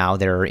stopped. Now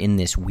they're in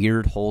this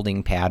weird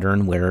holding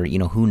pattern where,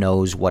 who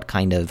knows what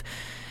kind of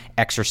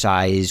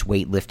exercise,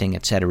 weightlifting,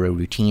 etc.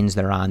 routines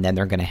they're on. Then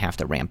they're going to have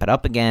to ramp it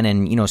up again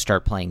and,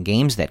 start playing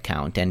games that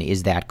count. And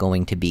is that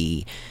going to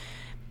be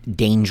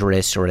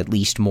dangerous, or at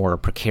least more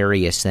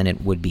precarious than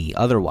it would be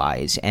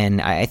otherwise? And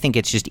I think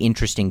it's just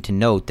interesting to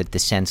note that the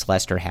sense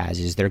Lester has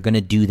is they're going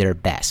to do their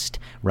best,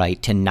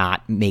 right, to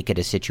not make it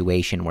a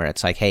situation where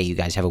it's like, hey, you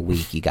guys have a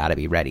week, you got to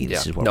be ready.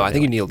 This is what I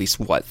think you need at least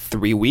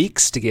 3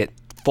 weeks to get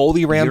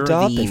fully ramped You're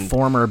up. the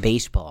former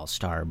baseball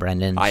star,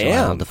 Brendan. So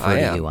I'll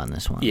defer to you on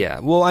this one. Yeah.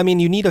 Well, I mean,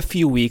 you need a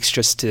few weeks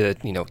just to,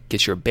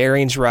 get your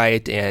bearings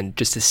right and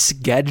just to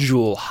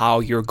schedule how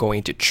you're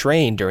going to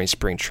train during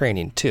spring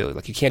training too.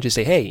 Like you can't just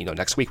say, hey,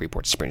 next week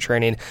report to spring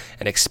training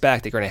and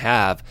expect they're going to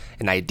have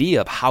an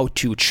idea of how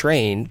to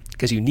train,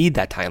 because you need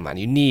that timeline.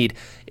 You need,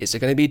 is it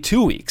going to be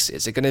 2 weeks?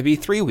 Is it going to be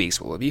 3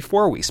 weeks? Will it be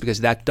 4 weeks?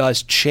 Because that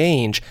does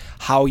change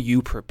how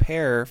you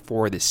prepare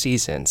for the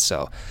season.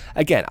 So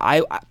again,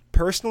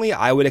 Personally,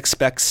 I would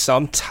expect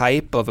some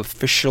type of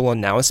official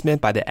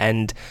announcement by the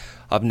end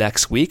of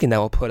next week, and that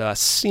will put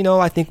us,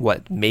 I think,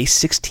 May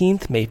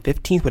 16th, May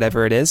 15th,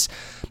 whatever it is,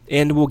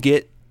 and we'll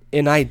get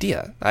an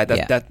idea.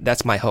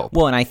 That's my hope.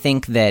 Well, and I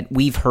think that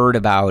we've heard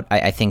about,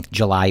 I think,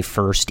 July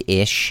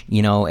 1st-ish,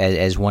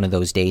 as one of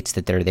those dates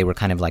that they were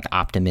kind of like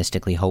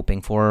optimistically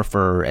hoping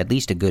for at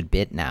least a good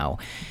bit now.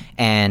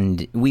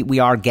 And we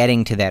are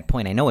getting to that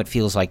point. I know it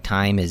feels like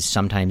time is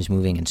sometimes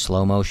moving in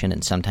slow motion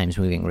and sometimes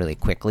moving really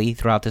quickly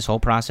throughout this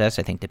whole process,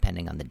 I think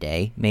depending on the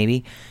day,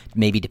 maybe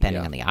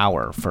depending on the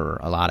hour for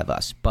a lot of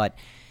us. But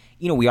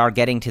we are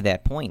getting to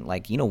that point.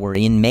 Like, we're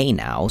in May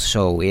now,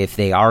 so if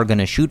they are going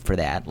to shoot for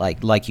that,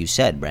 like you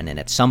said, Brendan,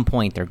 at some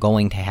point they're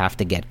going to have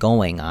to get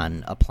going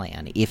on a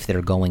plan if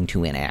they're going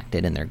to enact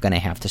it, and they're going to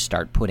have to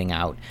start putting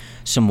out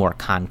some more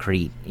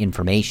concrete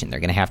information. They're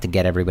going to have to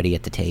get everybody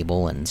at the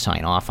table and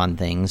sign off on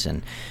things,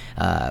 and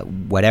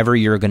whatever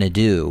you're going to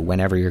do,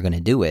 whenever you're going to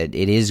do it,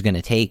 it is going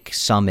to take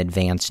some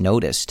advance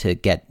notice to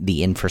get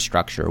the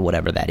infrastructure,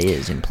 whatever that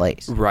is, in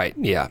place. Right,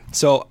 yeah.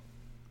 So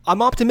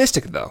I'm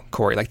optimistic, though,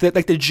 Corey. Like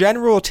the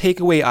general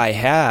takeaway I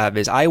have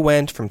is I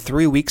went from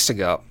 3 weeks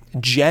ago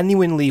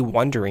genuinely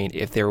wondering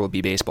if there will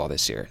be baseball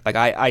this year. Like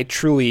I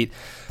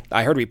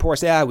heard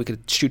reports, we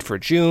could shoot for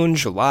June,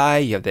 July.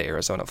 You have the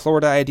Arizona,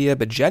 Florida idea,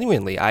 but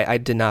genuinely, I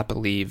did not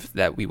believe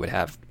that we would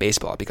have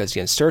baseball because the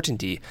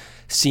uncertainty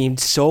seemed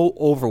so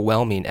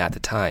overwhelming at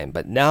the time.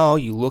 But now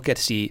you look at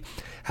see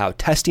how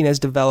testing has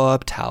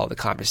developed, how the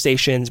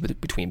conversations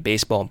between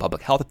baseball and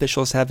public health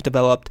officials have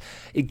developed.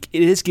 It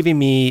is giving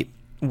me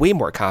way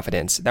more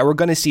confidence that we're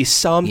going to see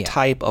some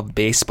type of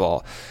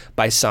baseball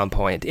by some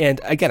point.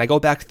 And again, I go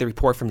back to the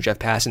report from Jeff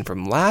Passan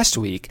from last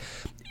week.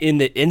 In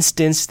the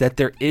instance that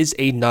there is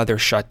another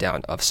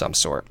shutdown of some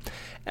sort,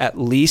 at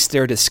least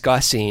they're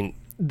discussing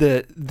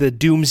the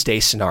doomsday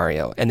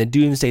scenario. And the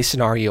doomsday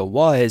scenario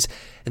was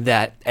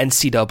that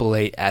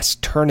NCAA's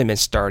tournament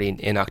starting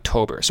in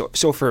October.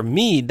 So for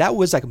me, that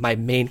was like my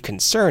main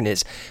concern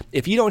is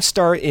if you don't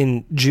start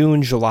in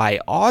June, July,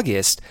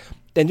 August,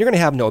 then you're going to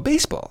have no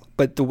baseball.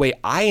 But the way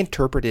I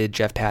interpreted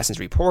Jeff Passan's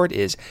report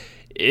is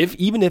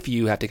even if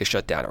you have to take a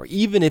shutdown or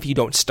even if you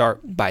don't start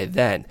by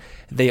then,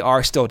 they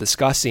are still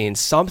discussing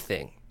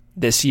something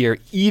this year,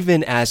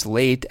 even as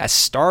late as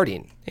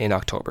starting in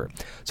October.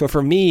 So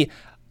for me,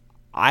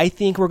 I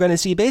think we're going to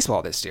see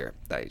baseball this year.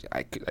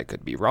 I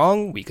could be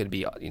wrong. We could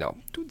be,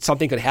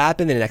 something could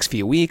happen in the next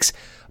few weeks.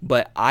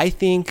 But I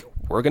think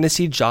we're going to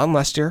see Jon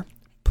Lester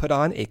put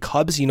on a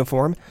Cubs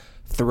uniform,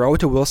 throw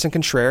to Wilson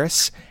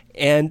Contreras,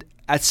 and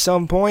at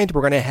some point,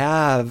 we're going to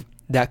have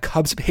that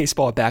Cubs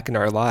baseball back in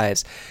our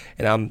lives,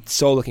 and I'm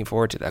so looking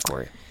forward to that,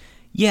 Corey.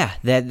 Yeah,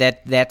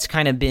 that's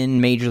kind of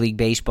been Major League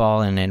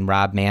Baseball and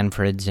Rob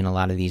Manfred's and a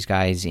lot of these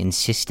guys'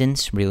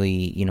 insistence,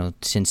 really,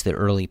 since the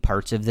early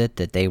parts of it,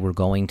 that they were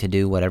going to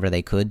do whatever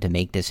they could to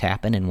make this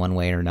happen in one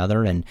way or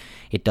another, and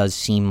it does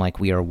seem like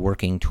we are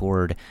working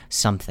toward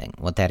something.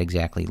 What that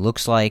exactly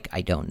looks like,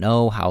 I don't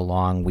know. How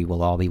long we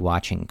will all be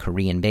watching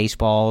Korean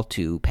baseball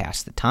to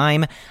pass the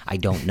time, I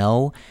don't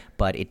know,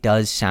 but it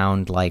does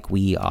sound like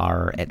we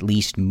are at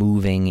least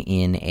moving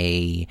in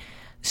a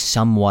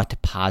somewhat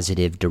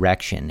positive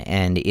direction,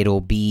 and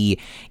it'll be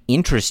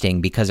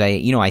interesting because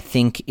I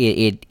think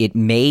it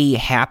may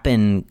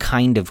happen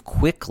kind of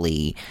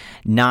quickly,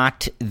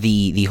 not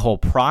the whole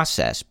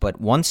process, but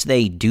once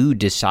they do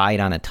decide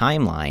on a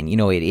timeline,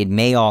 it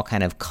may all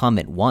kind of come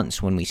at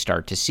once when we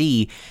start to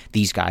see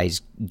these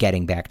guys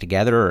getting back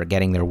together or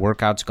getting their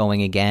workouts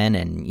going again,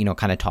 and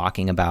kind of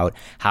talking about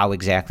how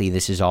exactly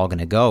this is all going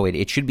to go.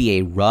 It should be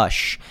a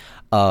rush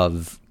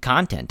of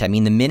content. I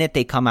mean, the minute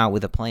they come out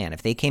with a plan,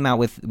 if they came out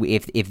with,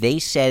 if they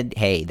said,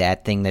 hey,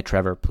 that thing that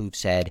Trevor Plouffe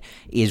said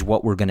is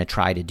what we're going to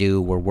try to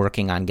do, we're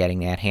working on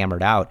getting that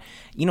hammered out,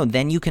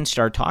 then you can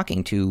start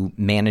talking to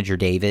manager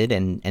David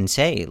and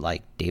say,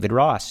 like, David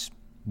Ross,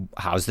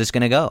 how's this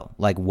going to go?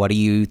 Like, what are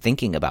you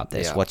thinking about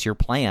this? Yeah. What's your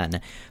plan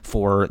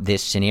for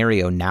this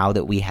scenario now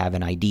that we have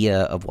an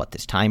idea of what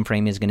this time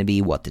frame is going to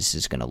be, what this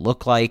is going to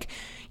look like?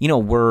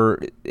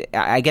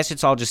 I guess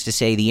it's all just to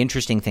say the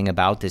interesting thing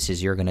about this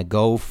is you're going to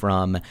go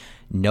from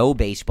no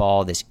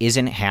baseball, this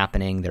isn't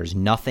happening, there's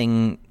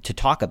nothing to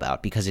talk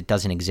about because it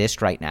doesn't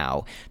exist right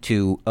now,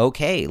 to,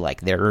 okay,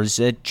 like there's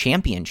a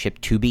championship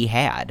to be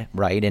had,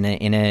 right, in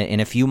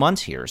a few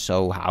months here.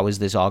 So how is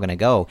this all going to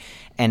go?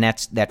 And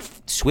that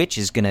switch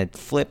is going to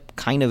flip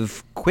kind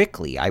of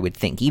quickly, I would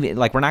think. Even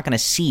like we're not going to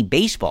see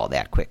baseball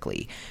that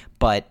quickly,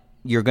 but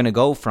you're going to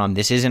go from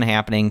this isn't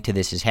happening to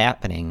this is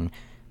happening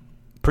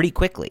pretty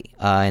quickly.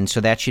 And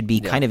so that should be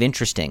kind of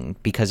interesting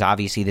because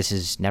obviously this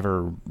has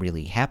never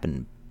really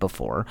happened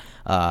before,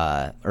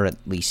 or at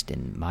least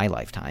in my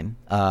lifetime.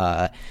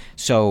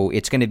 So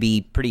it's going to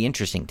be pretty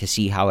interesting to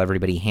see how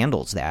everybody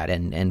handles that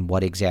and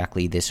what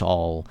exactly this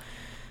all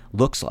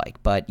looks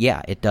like. But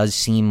yeah, it does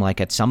seem like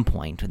at some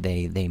point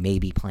they may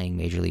be playing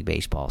Major League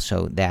Baseball.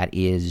 So that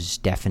is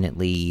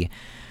definitely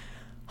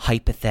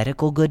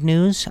hypothetical good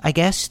news, I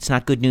guess. It's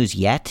not good news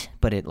yet,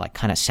 but it like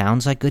kind of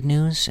sounds like good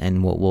news,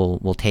 and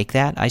we'll take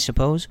that, I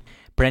suppose.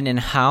 Brendan,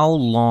 how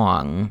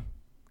long,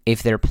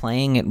 if they're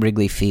playing at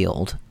Wrigley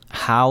Field,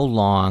 how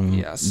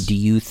long do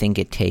you think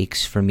it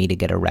takes for me to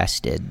get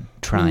arrested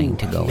trying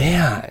to go?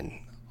 Man,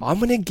 I'm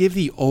going to give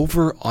the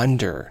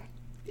over-under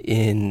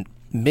in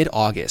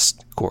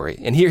mid-August, Corey.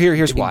 And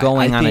here's why.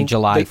 Going on a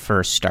July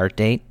 1st start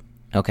date?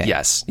 Okay.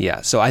 Yes,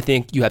 yeah. So I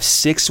think you have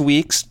 6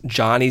 weeks.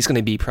 Johnny's going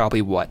to be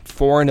probably,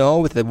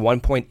 4-0 with a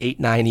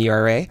 1.89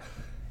 ERA.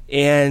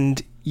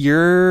 And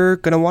you're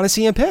going to want to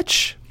see him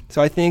pitch.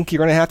 So I think you're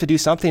going to have to do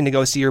something to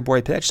go see your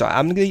boy pitch. So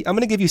I'm going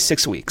to give you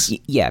 6 weeks.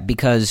 Yeah,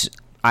 because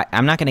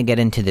I'm not going to get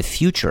into the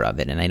future of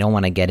it, and I don't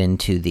want to get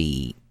into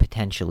the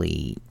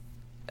potentially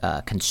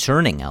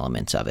concerning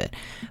elements of it.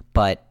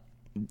 But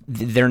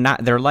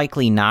they're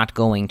likely not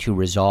going to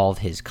resolve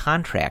his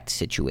contract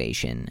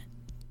situation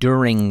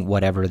during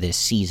whatever this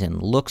season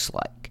looks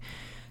like.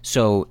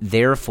 So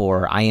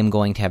therefore, I am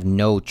going to have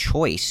no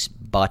choice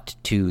but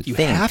to think.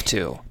 You have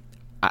to.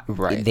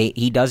 Right.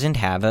 He doesn't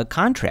have a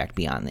contract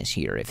beyond this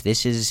year. If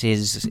this is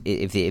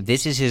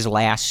his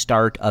last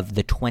start of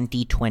the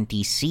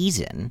 2020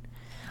 season,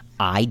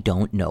 I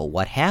don't know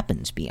what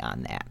happens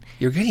beyond that.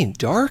 You're getting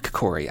dark,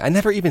 Corey. I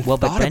never even thought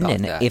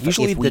Brendan, about that.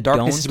 Usually the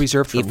darkness is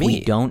reserved for me. If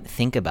we don't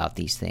think about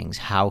these things,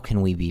 how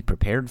can we be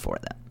prepared for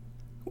them?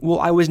 Well,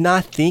 I was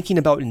not thinking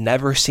about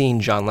never seeing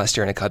Jon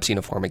Lester in a Cubs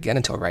uniform again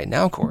until right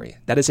now, Corey.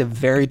 That is a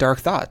very dark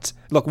thought.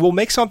 Look, we'll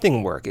make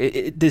something work.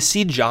 To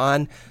see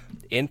Jon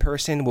in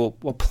person, we'll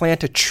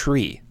plant a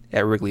tree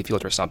at Wrigley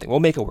Field or something.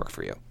 We'll make it work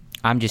for you.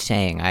 I'm just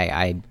saying,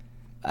 I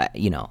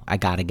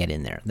got to get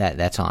in there.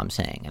 That's all I'm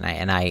saying.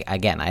 And I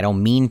again, I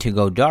don't mean to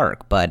go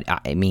dark, but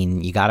I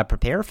mean you got to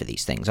prepare for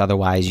these things.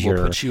 Otherwise,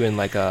 we'll put you in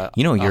like a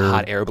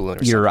hot air balloon.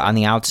 Or you're something. On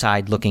the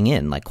outside looking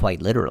in, like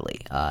quite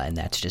literally, and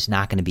that's just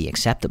not going to be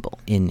acceptable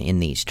in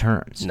these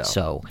terms. No.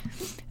 So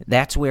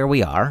that's where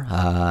we are.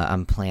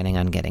 I'm planning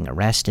on getting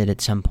arrested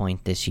at some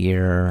point this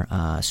year,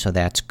 so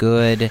that's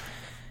good.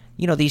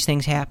 These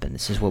things happen.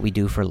 This is what we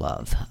do for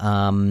love.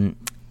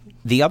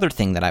 The other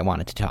thing that I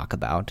wanted to talk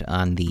about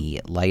on the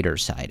lighter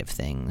side of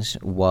things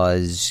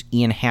was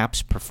Ian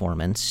Happ's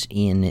performance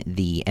in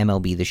the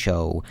MLB The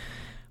Show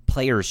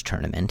Players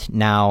Tournament.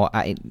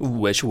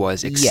 Which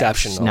was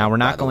exceptional. Yes. Now, we're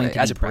not going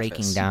to be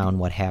breaking down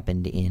what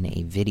happened in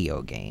a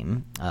video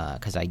game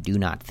because I do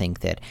not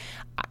think that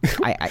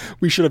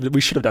we should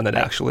have done that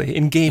actually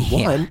in game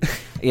one.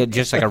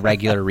 Just like a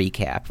regular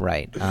recap,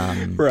 right?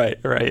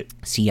 Right.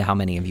 See how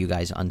many of you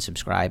guys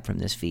unsubscribe from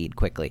this feed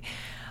quickly,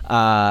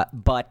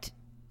 but.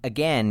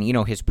 Again,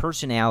 his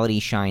personality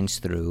shines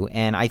through,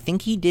 and I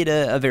think he did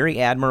a very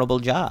admirable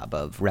job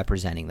of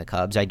representing the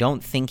Cubs. I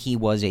don't think he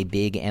was a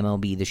big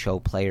MLB The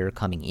Show player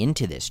coming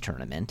into this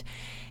tournament,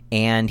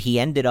 and he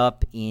ended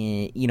up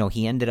heading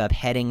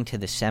to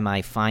the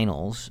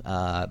semifinals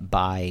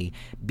by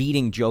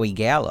beating Joey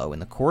Gallo in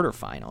the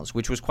quarterfinals,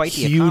 which was quite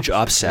the huge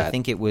upset. I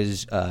think it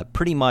was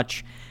pretty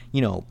much,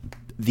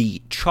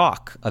 the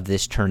chalk of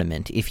this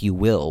tournament, if you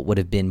will, would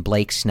have been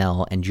Blake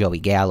Snell and Joey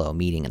Gallo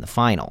meeting in the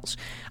finals.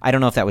 I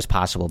don't know if that was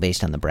possible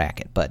based on the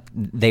bracket, but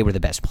they were the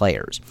best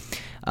players.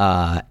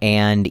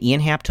 And Ian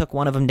Happ took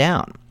one of them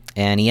down,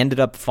 and he ended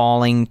up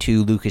falling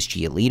to Lucas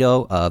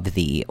Giolito of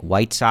the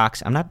White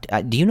Sox.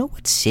 Do you know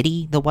what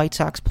city the White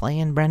Sox play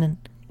in, Brendan?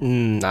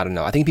 I don't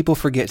know. I think people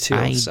forget too.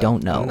 I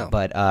don't know.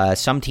 But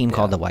some team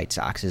called the White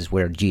Sox is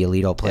where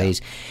Giolito plays.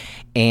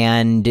 Yeah.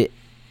 And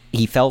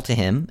he fell to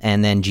him,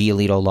 and then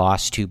Giolito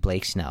lost to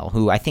Blake Snell,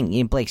 who I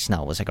think Blake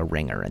Snell was like a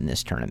ringer in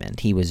this tournament.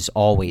 He was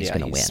always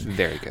going to win.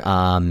 Very good.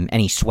 And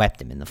he swept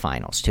him in the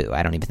finals, too.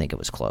 I don't even think it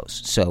was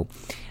close. So,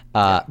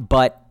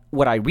 but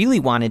what I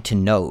really wanted to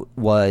note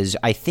was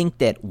I think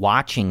that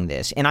watching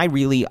this, and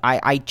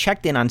I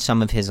checked in on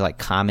some of his like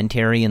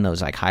commentary in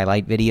those like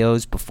highlight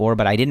videos before,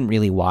 but I didn't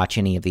really watch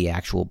any of the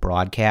actual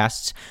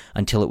broadcasts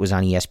until it was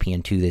on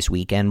ESPN2 this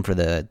weekend for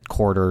the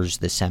quarters,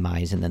 the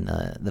semis, and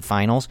then the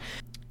finals.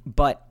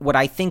 But what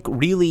I think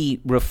really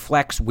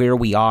reflects where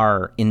we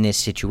are in this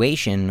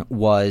situation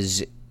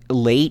was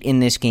late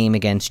in this game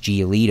against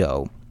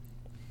Giolito,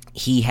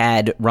 he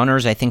had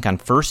runners, I think, on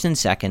first and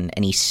second,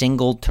 and he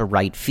singled to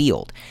right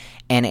field.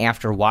 And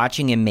after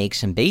watching him make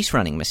some base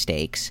running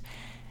mistakes,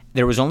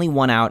 there was only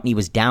one out, and he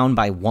was down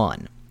by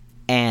one.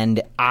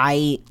 And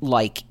I,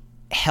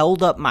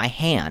 held up my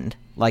hand,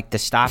 like the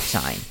stop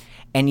sign,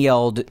 and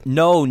yelled,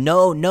 "No,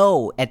 no,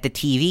 no," at the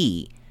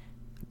TV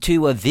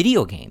to a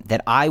video game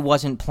that I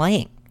wasn't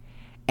playing.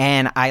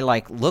 And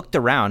I looked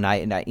around.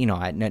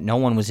 No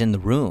one was in the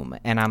room,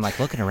 and I'm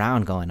looking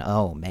around, going,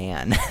 "Oh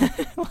man,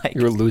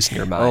 you're losing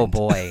your mind." Oh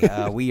boy,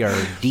 we are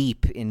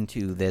deep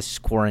into this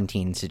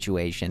quarantine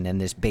situation and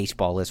this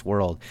baseball-less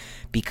world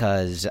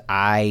because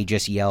I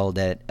just yelled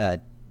at a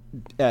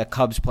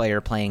Cubs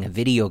player playing a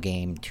video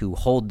game to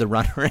hold the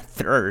runner at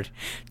third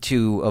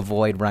to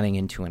avoid running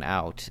into an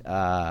out.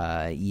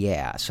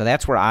 So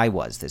that's where I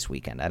was this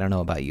weekend. I don't know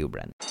about you,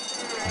 Brent.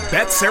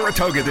 Bet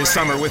Saratoga this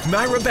summer with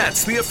Naira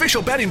Bets, the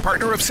official betting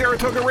partner of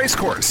Saratoga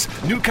Racecourse.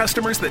 New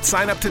customers that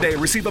sign up today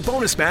receive a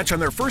bonus match on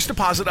their first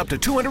deposit up to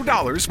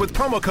 $200 with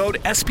promo code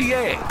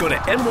SPA. Go to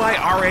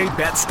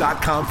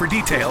nyrabets.com for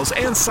details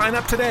and sign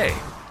up today.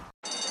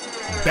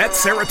 Bet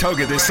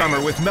Saratoga this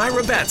summer with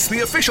Naira Bets,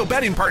 the official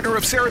betting partner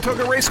of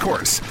Saratoga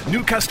Racecourse.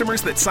 New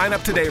customers that sign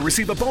up today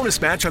receive a bonus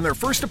match on their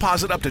first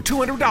deposit up to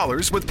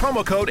 $200 with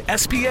promo code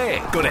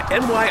SPA. Go to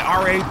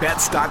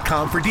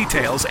nyrabets.com for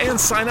details and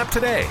sign up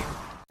today.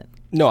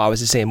 No, I was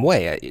the same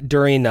way.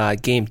 During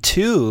Game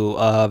 2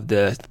 of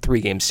the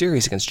 3-game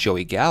series against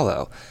Joey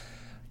Gallo,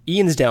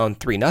 Ian's down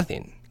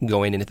 3-0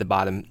 going into the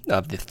bottom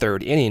of the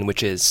third inning,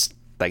 which is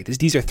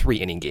these are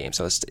 3-inning games,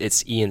 so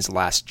it's Ian's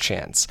last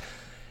chance.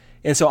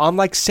 And so I'm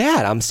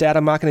sad. I'm sad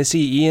I'm not going to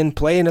see Ian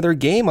play another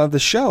game of the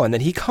show. And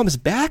then he comes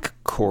back,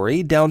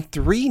 Corey, down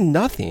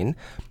 3-0,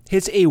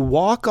 hits a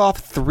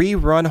walk-off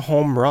 3-run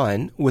home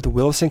run with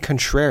Wilson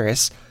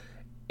Contreras.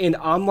 And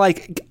I'm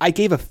I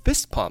gave a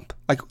fist pump.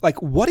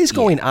 What is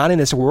going on in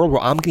this world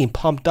where I'm getting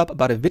pumped up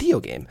about a video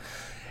game?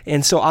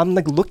 And so I'm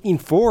looking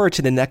forward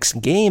to the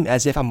next game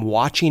as if I'm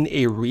watching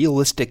a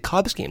realistic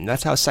Cubs game.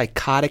 That's how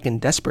psychotic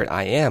and desperate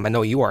I am. I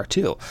know you are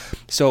too.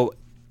 So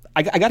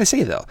I got to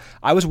say, though,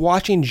 I was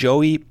watching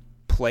Joey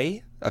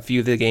play a few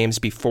of the games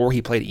before he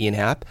played Ian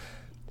Happ.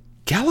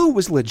 Gallo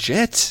was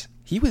legit.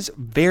 He was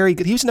very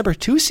good. He was number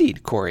 2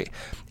 seed, Corey.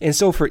 And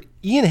so for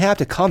Ian Happ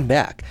to come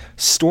back,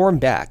 storm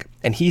back,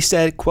 and he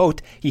said,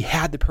 quote, he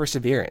had the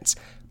perseverance,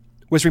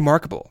 was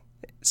remarkable.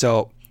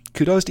 So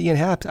kudos to Ian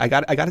Happ.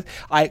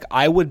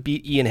 I would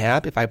beat Ian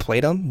Happ if I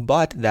played him,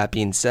 but that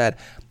being said,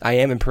 I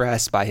am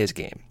impressed by his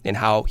game and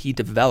how he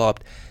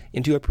developed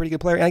into a pretty good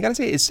player. And I got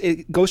to say,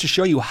 it goes to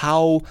show you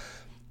how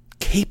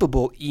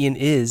capable Ian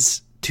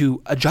is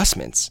to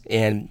adjustments.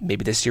 And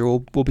maybe this year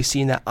we'll be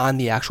seeing that on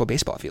the actual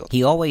baseball field.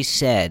 He always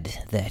said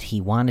that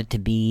he wanted to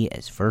be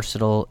as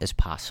versatile as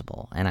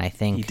possible. And I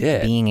think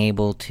being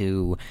able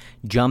to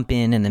jump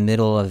in the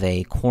middle of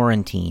a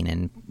quarantine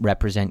and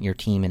represent your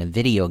team in a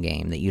video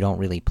game that you don't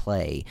really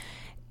play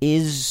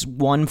is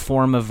one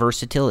form of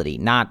versatility,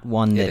 not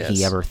one that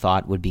he ever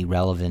thought would be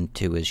relevant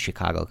to his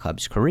Chicago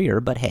Cubs career.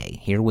 But hey,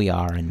 here we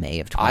are in May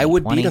of 2020. I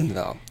would beat him,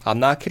 though. I'm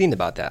not kidding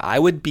about that. I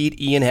would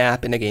beat Ian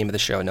Happ in a game of the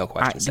show, no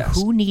questions asked.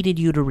 Who needed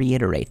you to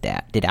reiterate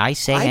that? Did I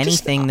say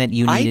anything that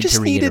you needed to reiterate? I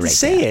just needed to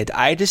say it.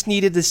 I just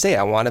needed to say it.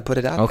 I want to put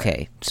it out there.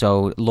 Okay,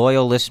 so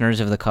loyal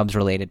listeners of the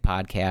Cubs-related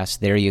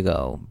podcast, there you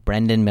go.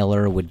 Brendan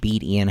Miller would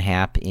beat Ian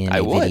Happ in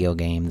a video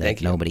game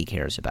that nobody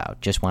cares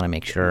about. Just want to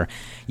make sure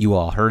you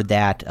all heard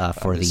that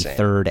for the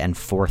third and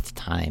fourth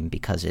time,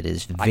 because it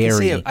is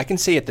very... I can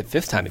say it the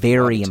fifth time.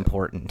 Very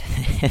important.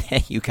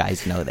 You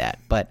guys know that.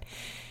 But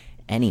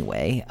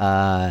anyway,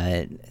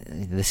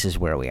 this is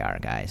where we are,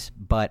 guys.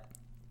 But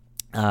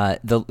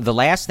the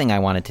last thing I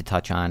wanted to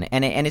touch on,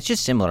 and it's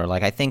just similar.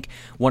 Like, I think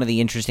one of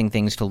the interesting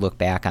things to look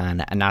back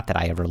on, not that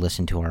I ever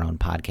listened to our own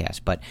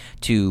podcast, but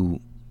to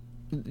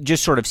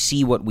just sort of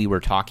see what we were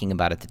talking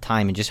about at the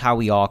time and just how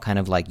we all kind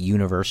of like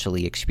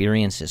universally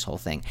experienced this whole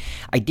thing.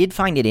 I did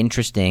find it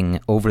interesting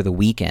over the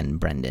weekend,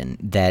 Brendan,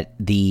 that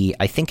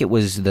I think it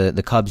was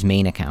the Cubs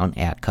main account,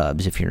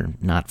 @Cubs, if you're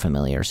not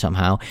familiar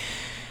somehow,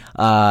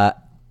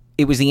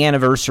 it was the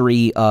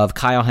anniversary of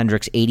Kyle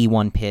Hendricks'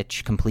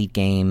 81-pitch complete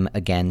game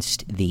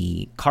against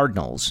the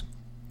Cardinals.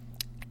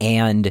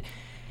 And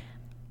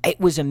it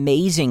was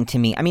amazing to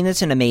me. I mean,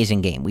 it's an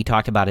amazing game. We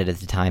talked about it at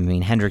the time. I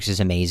mean, Hendricks is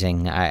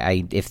amazing.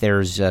 If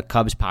there's a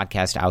Cubs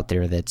podcast out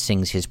there that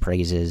sings his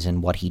praises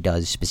and what he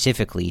does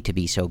specifically to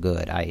be so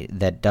good,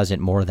 that does it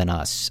more than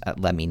us,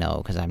 let me know,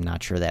 because I'm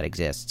not sure that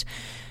exists.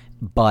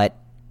 But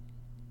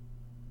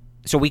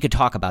so we could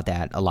talk about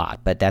that a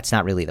lot, but that's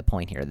not really the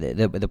point here.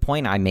 The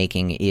point I'm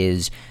making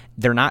is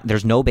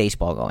there's no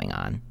baseball going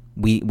on.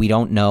 We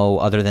don't know,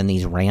 other than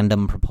these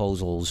random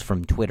proposals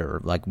from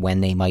Twitter, like when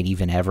they might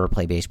even ever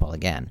play baseball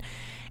again.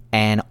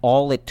 And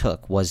all it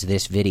took was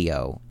this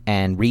video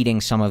and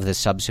reading some of the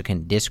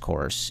subsequent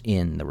discourse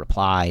in the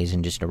replies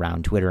and just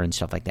around Twitter and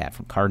stuff like that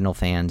from Cardinal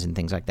fans and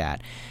things like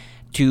that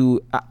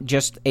to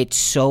it's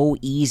so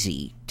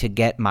easy to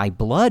get my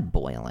blood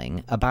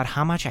boiling about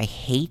how much I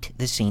hate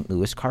the St.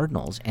 Louis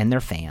Cardinals and their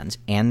fans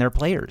and their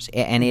players.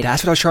 And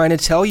that's what I was trying to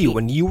tell you.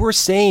 When you were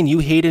saying you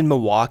hated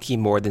Milwaukee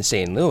more than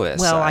St. Louis.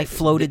 Well, I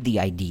floated the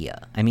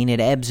idea. I mean, it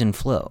ebbs and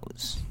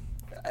flows.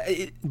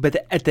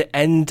 But at the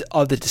end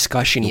of the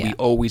discussion, we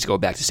always go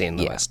back to St.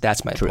 Louis. Yeah.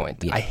 That's my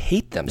point. Yeah. I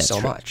hate them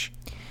much.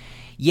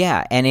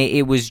 Yeah, and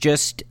it was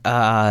just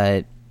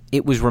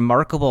it was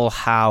remarkable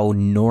how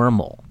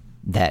normal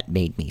that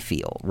made me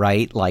feel,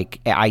 right?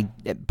 Like,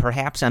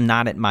 perhaps I'm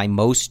not at my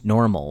most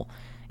normal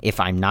if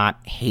I'm not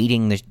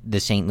hating the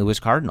St. Louis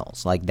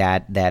Cardinals. Like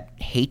that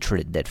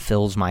hatred that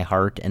fills my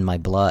heart and my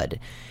blood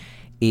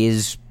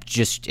is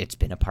just, it's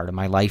been a part of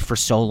my life for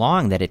so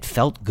long that it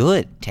felt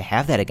good to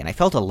have that again. I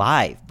felt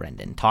alive,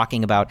 Brendan,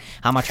 talking about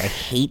how much I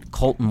hate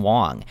Kolten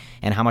Wong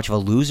and how much of a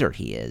loser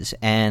he is.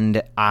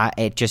 And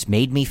it just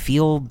made me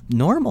feel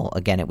normal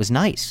again. It was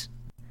nice.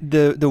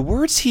 The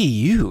words he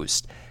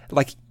used,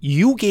 like,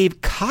 you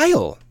gave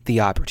Kyle the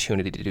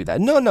opportunity to do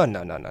that. No.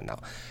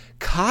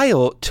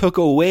 Kyle took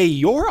away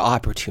your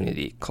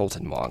opportunity,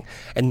 Kolten Wong.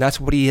 And that's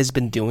what he has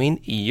been doing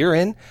year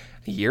in,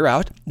 year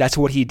out. That's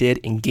what he did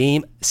in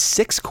Game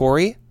 6,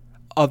 Corey,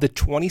 of the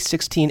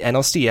 2016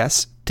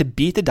 NLCS to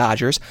beat the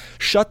Dodgers,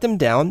 shut them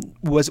down.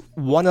 Was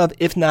one of,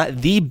 if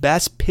not the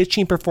best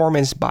pitching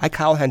performance by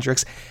Kyle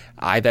Hendricks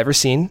I've ever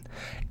seen.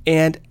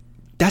 And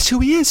that's who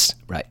he is.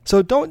 Right.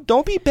 So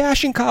don't be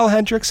bashing Kyle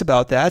Hendricks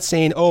about that,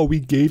 saying, oh, we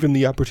gave him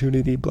the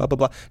opportunity, blah, blah,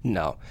 blah.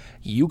 No.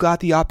 You got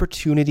the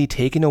opportunity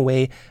taken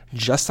away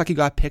just like you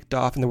got picked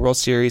off in the World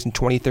Series in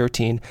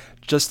 2013,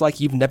 just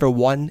like you've never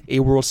won a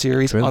World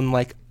Series, True.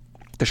 Unlike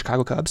the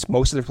Chicago Cubs.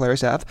 Most of their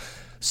players have.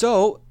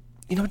 So,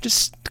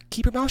 just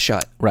keep your mouth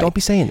shut. Right. Don't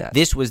be saying that.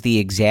 This was the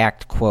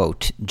exact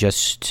quote,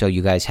 just so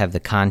you guys have the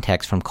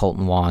context, from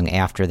Kolten Wong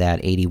after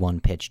that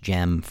 81-pitch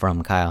gem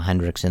from Kyle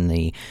Hendricks in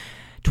the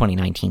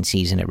 2019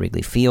 season at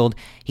Wrigley Field.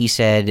 He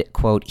said,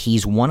 quote,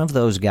 "He's one of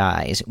those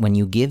guys, when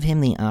you give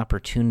him the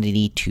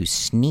opportunity to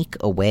sneak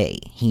away,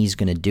 he's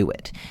going to do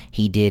it.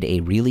 He did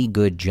a really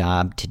good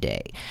job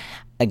today."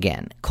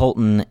 Again,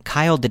 Kolten,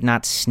 Kyle did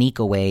not sneak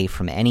away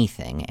from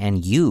anything,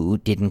 and you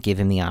didn't give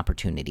him the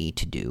opportunity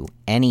to do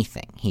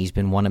anything. He's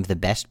been one of the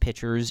best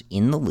pitchers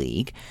in the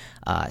league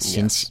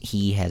since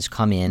he has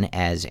come in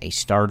as a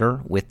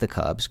starter with the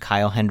Cubs.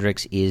 Kyle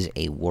Hendricks is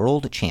a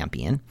world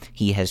champion.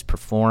 He has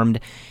performed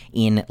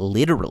in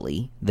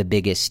literally the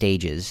biggest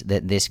stages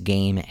that this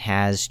game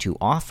has to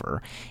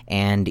offer,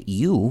 and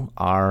you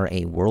are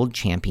a world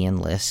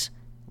champion-less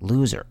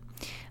loser.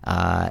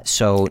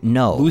 So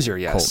no, loser,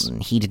 yes.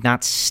 Kolten, he did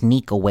not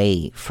sneak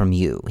away from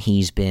you.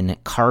 He's been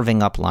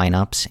carving up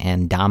lineups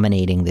and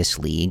dominating this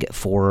league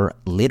for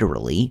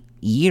literally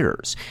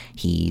years.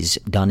 He's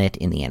done it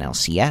in the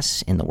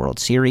NLCS, in the World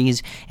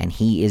Series, and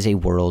he is a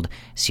World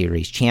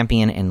Series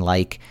champion. And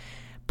like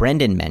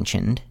Brendan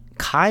mentioned,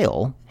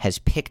 Kyle has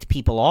picked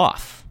people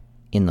off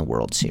in the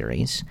World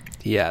Series.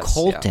 Yes,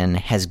 Kolten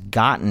has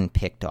gotten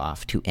picked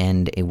off to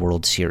end a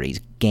World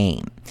Series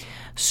game.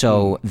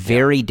 So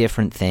very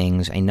different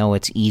things. I know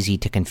it's easy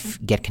to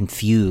get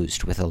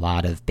confused with a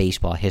lot of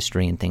baseball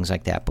history and things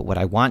like that, but what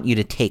I want you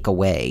to take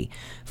away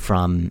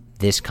from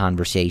this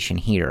conversation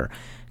here,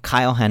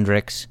 Kyle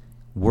Hendricks,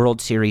 World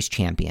Series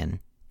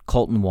champion,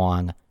 Kolten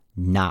Wong,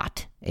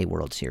 not a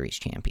World Series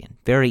champion.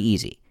 Very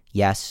easy.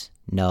 Yes,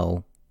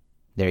 no,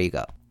 there you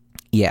go.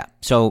 Yeah.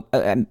 So,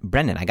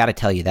 Brendan, I got to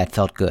tell you, that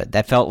felt good.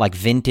 That felt like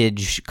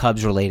vintage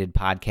Cubs-related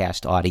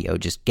podcast audio,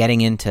 just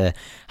getting into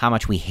how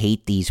much we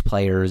hate these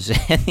players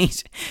and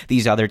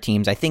these other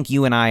teams. I think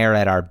you and I are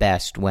at our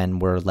best when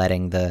we're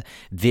letting the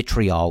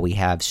vitriol we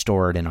have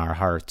stored in our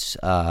hearts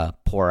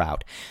pour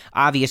out.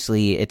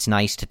 Obviously, it's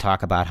nice to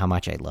talk about how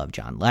much I love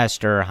John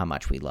Lester, how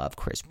much we love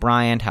Chris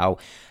Bryant, how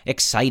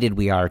excited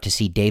we are to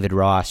see David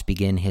Ross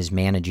begin his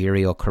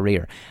managerial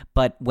career.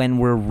 But when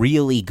we're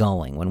really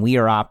going, when we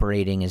are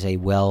operating as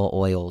a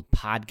well-oiled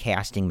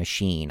podcasting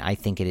machine, I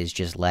think it is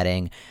just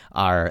letting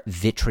our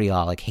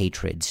vitriolic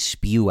hatred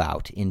spew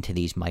out into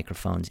these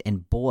microphones.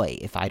 And boy,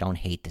 if I don't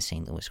hate the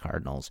St. Louis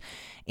Cardinals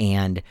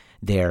and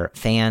their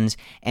fans,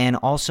 and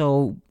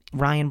also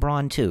Ryan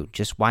Braun too.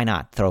 Just why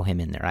not throw him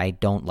in there? I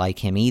don't like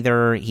him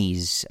either.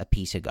 He's a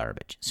piece of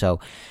garbage. So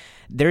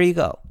there you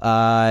go.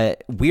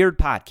 Weird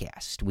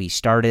podcast. We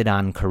started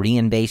on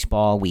Korean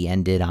baseball. We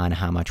ended on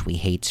how much we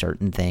hate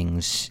certain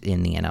things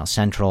in the NL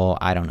Central.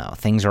 I don't know.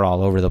 Things are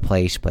all over the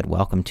place, but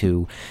welcome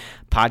to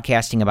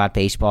podcasting about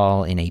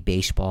baseball in a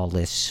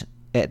baseball-less,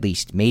 at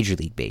least Major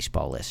League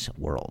Baseball-less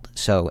world.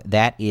 So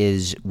that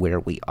is where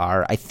we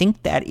are. I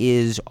think that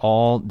is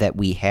all that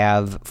we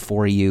have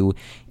for you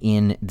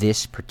in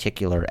this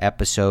particular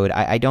episode.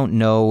 I don't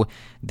know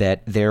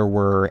that there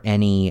were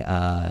any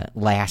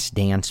Last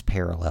Dance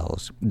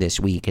parallels this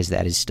week, as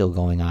that is still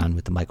going on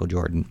with the Michael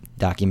Jordan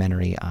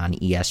documentary on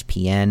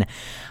ESPN.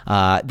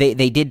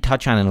 They did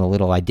touch on it a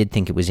little. I did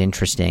think it was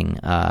interesting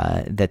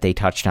that they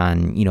touched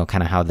on,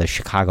 kind of how the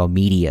Chicago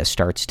media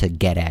starts to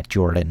get at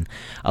Jordan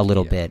a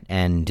little bit.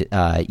 And,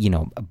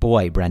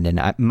 boy, Brendan,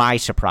 my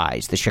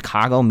surprise, the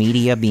Chicago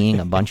media being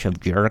a bunch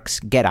of jerks,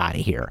 get out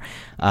of here.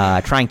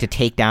 Trying to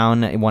take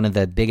down one of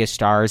the biggest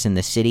stars in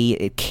the city,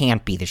 it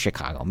can't be the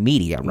Chicago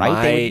media.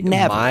 Right? They would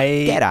never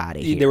get out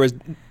of here.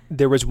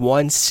 There was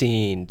one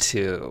scene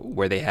too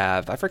where they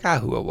have, I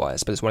forgot who it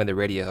was, but it's one of the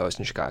radio hosts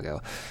in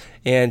Chicago,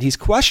 and he's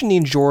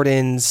questioning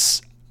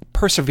Jordan's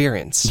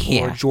perseverance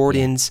or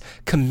Jordan's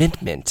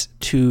commitment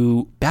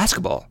to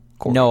basketball.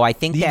 No, I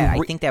think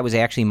that was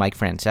actually Mike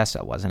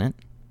Francesa, wasn't it?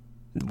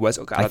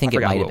 I think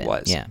it might have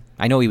been. Yeah,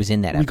 I know he was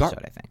in that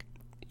episode. I think.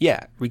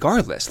 Yeah,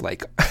 regardless,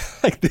 like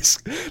like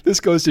this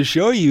goes to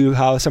show you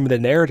how some of the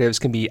narratives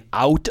can be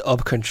out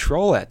of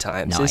control at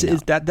times. No,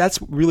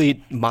 That's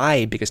really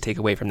my biggest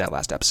takeaway from that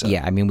last episode.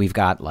 Yeah, I mean, we've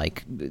got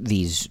like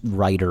these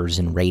writers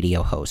and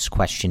radio hosts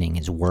questioning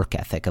his work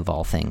ethic of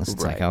all things.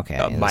 It's right. like,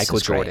 okay, Michael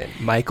Jordan.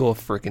 Michael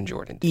freaking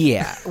Jordan.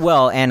 Yeah,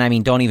 well, and I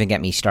mean, don't even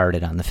get me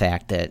started on the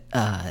fact that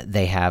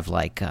they have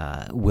like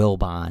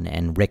Wilbon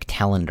and Rick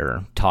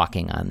Tellender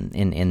talking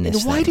in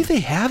this. And why do they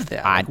have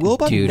that? Like,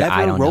 Wilbon never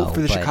I don't wrote know,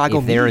 for the but Chicago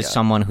if there media. is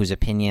someone whose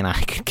opinion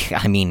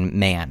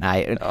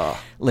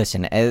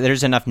listen,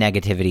 there's enough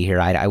negativity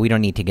here. We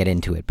don't need to get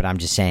into it, but I'm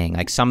just saying,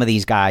 like, some of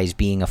these guys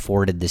being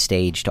afforded the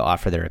stage to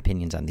offer their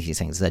opinions on these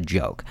things is a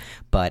joke.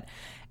 But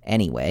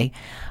anyway,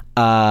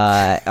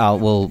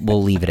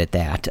 we'll leave it at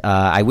that.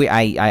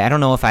 I don't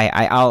know if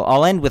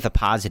I'll end with a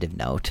positive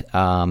note.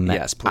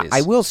 Yes, please.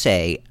 I will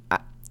say,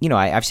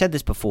 I've said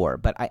this before,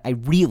 but I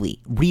really,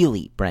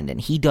 really, Brendan,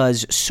 he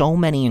does so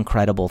many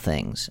incredible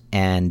things.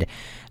 And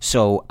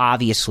so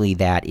obviously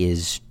that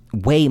is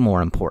way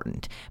more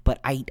important. But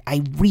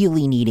I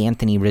really need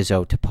Anthony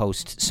Rizzo to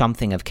post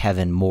something of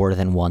Kevin more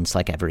than once,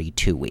 like every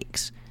 2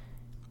 weeks.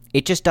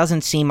 It just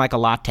doesn't seem like a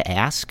lot to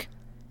ask.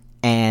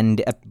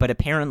 But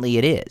apparently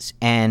it is.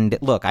 And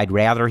look, I'd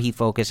rather he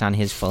focus on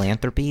his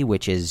philanthropy,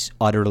 which is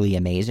utterly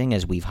amazing,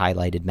 as we've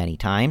highlighted many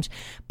times.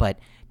 But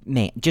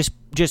man,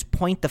 just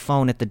point the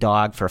phone at the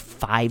dog for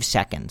 5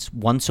 seconds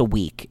once a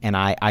week, and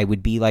I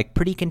would be like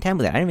pretty content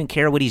with it. I don't even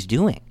care what he's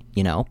doing,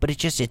 but it's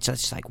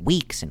just like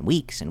weeks and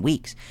weeks and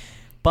weeks.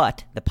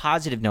 But the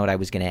positive note I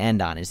was going to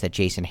end on is that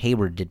Jason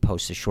Hayward did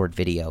post a short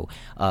video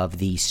of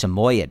the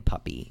Samoyed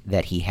puppy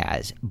that he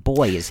has.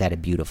 Boy, is that a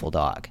beautiful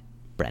dog,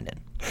 Brendan.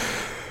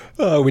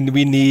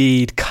 We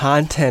need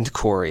content,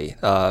 Corey.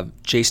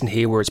 Jason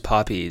Hayward's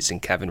puppies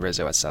and Kevin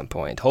Rizzo at some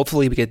point.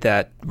 Hopefully we get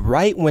that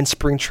right when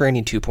spring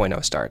training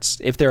 2.0 starts,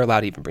 if they're allowed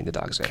to even bring the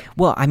dogs in.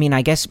 Well, I mean,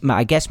 I guess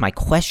my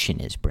question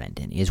is,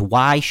 Brendan, is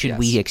why should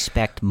we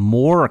expect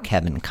more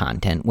Kevin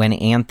content when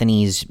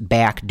Anthony's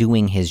back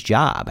doing his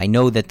job? I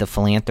know that the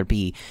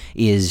philanthropy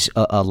is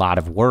a lot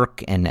of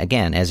work, and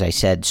again, as I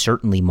said,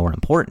 certainly more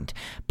important.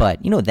 But,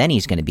 then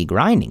he's going to be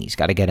grinding. He's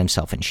got to get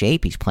himself in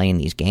shape. He's playing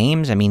these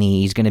games. I mean,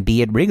 he's going to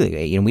be at Wrigley.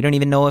 We don't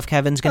even know if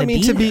Kevin's going to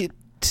be there.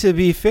 To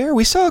be fair,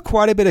 we saw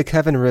quite a bit of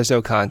Kevin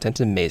Rizzo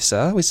content in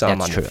Mesa. We saw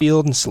him on the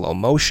field in slow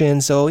motion.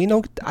 So,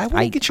 I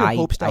wouldn't get your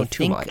hopes down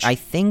too much. I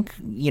think,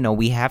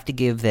 we have to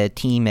give the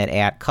team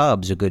at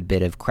Cubs a good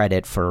bit of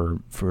credit for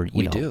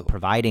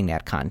providing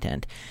that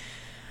content.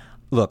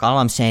 Look, all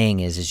I'm saying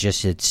is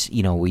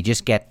we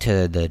just get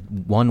to the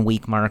 1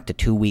 week mark, the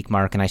 2 week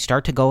mark, and I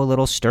start to go a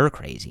little stir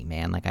crazy,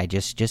 man. Like, I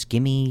just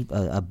give me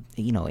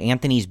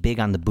Anthony's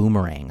big on the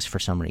boomerangs for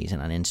some reason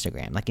on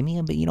Instagram. Like, give me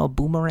a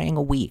boomerang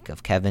a week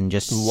of Kevin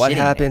just what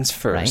happens there,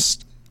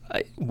 first?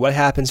 Right? What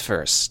happens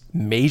first?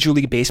 Major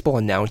League Baseball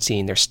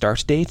announcing their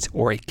start dates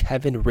or a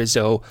Kevin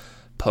Rizzo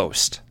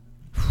post?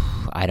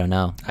 I don't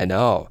know. I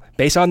know.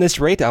 Based on this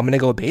rate, I'm going to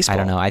go baseball. I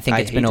don't know. I think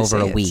it's been over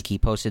a week. He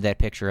posted that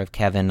picture of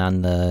Kevin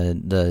on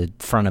the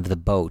front of the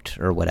boat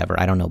or whatever.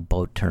 I don't know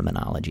boat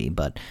terminology,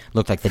 but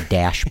looked like the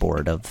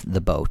dashboard of the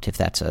boat, if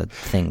that's a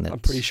thing. I'm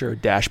pretty sure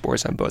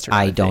dashboards on boats are not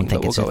I a don't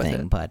thing, think it's a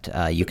thing, but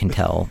you can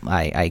tell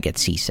I get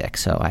seasick,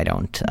 so I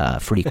don't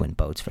frequent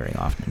boats very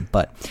often.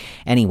 But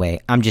anyway,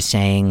 I'm just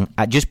saying,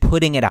 just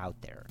putting it out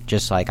there.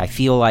 Just like I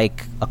feel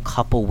like a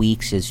couple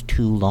weeks is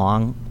too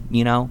long,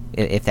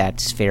 if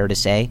that's fair to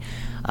say.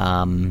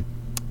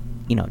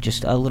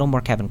 Just a little more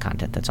Kevin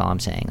content. That's all I'm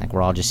saying. Like,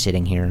 we're all just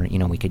sitting here.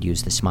 We could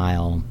use the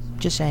smile.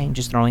 Just saying,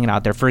 just throwing it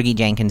out there. Fergie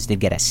Jenkins did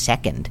get a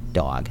second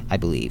dog, I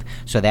believe.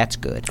 So that's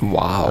good.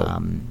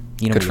 Wow.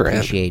 Good for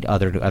appreciate him.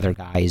 Other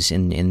guys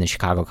in the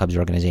Chicago Cubs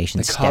organization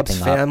the stepping up. The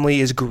Cubs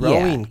family is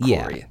growing,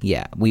 Corey.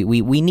 Yeah.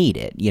 We need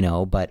it,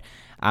 but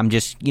I'm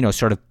just,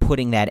 sort of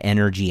putting that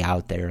energy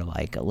out there,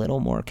 like a little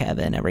more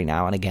Kevin every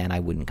now and again. I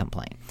wouldn't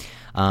complain.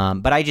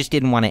 But I just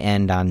didn't want to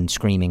end on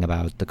screaming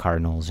about the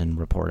Cardinals and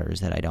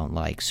reporters that I don't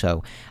like.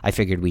 So I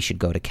figured we should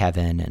go to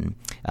Kevin. And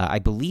I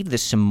believe the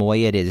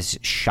Samoyed is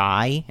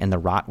Shy and the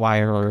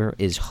Rottweiler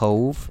is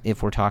Hove,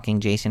 if we're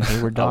talking Jason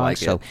Hayward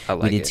dogs.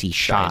 We did see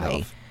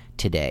Shy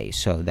today.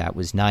 So that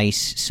was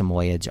nice.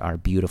 Samoyeds are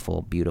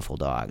beautiful, beautiful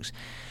dogs.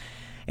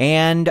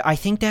 And I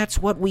think that's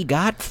what we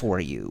got for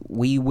you.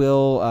 We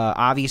will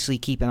obviously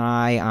keep an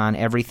eye on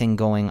everything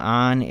going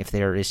on. If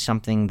there is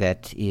something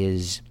that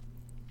is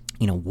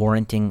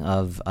warranting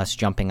of us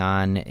jumping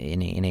on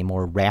in a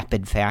more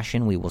rapid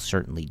fashion, we will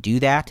certainly do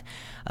that.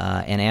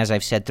 And as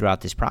I've said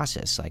throughout this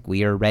process, like,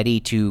 we are ready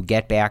to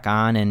get back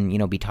on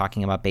and, be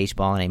talking about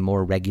baseball on a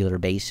more regular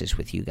basis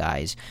with you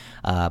guys.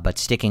 But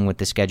sticking with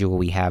the schedule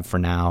we have for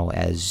now,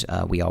 as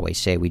we always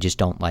say, we just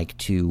don't like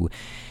to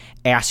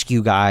ask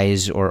you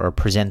guys or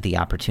present the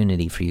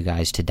opportunity for you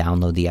guys to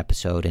download the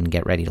episode and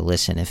get ready to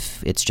listen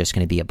if it's just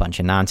going to be a bunch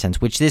of nonsense,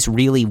 which this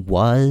really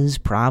was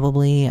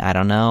probably. I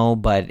don't know.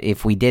 But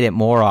if we did it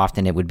more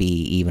often, it would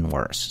be even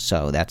worse.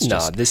 So that's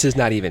this is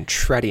not even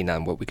treading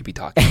on what we could be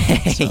talking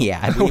about. So. Yeah.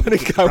 I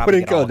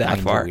wouldn't go that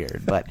far.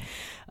 Weird, but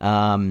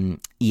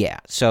Yeah,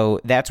 so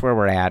that's where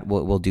we're at.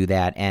 We'll do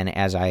that. And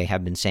as I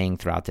have been saying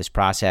throughout this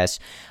process,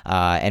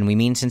 and we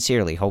mean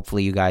sincerely,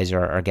 hopefully you guys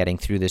are getting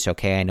through this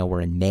okay. I know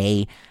we're in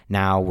May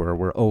now.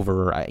 We're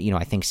over,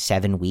 I think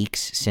 7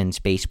 weeks since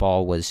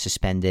baseball was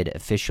suspended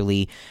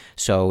officially.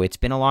 So it's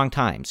been a long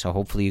time. So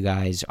hopefully you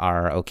guys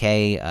are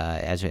okay.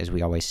 As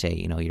we always say,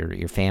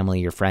 your family,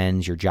 your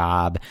friends, your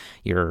job,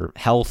 your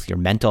health, your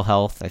mental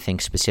health, I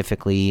think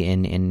specifically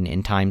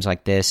in times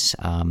like this,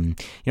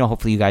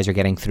 hopefully you guys are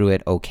getting through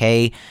it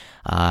okay.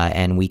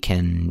 And we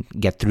can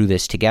get through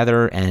this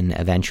together and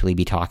eventually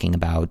be talking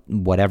about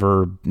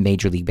whatever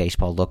Major League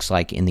Baseball looks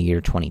like in the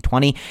year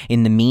 2020.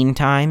 In the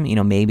meantime,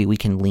 maybe we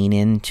can lean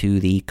into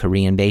the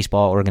Korean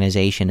Baseball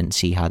Organization and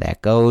see how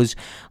that goes.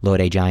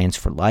 Lode Giants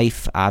for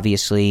life,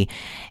 obviously.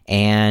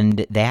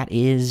 And that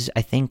is,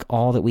 I think,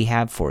 all that we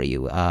have for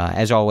you.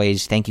 As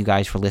always, thank you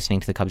guys for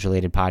listening to the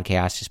Cubs-related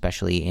podcast,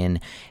 especially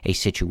in a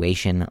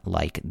situation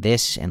like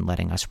this and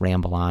letting us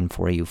ramble on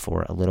for you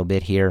for a little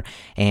bit here.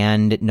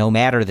 And no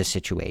matter the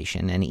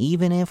situation, and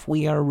even if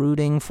we are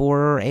rooting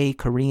for a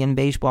Korean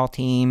baseball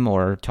team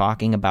or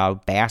talking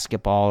about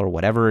basketball or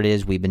whatever it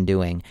is we've been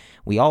doing,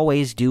 we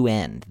always do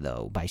end,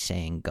 though, by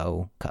saying,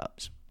 "Go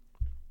Cubs."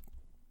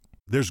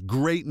 There's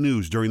great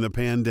news during the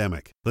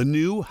pandemic. The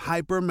new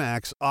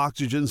HyperMax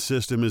oxygen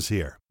system is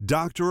here.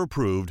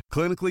 Doctor-approved,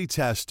 clinically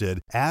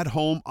tested,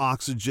 at-home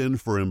oxygen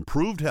for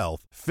improved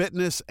health,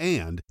 fitness,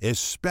 and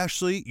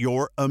especially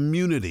your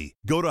immunity.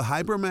 Go to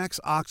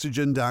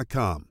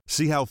hypermaxoxygen.com.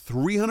 See how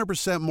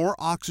 300% more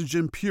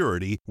oxygen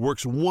purity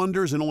works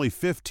wonders in only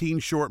 15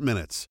 short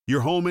minutes.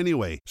 You're home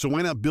anyway, so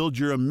why not build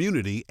your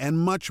immunity and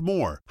much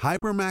more?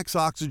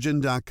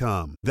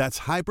 hypermaxoxygen.com. That's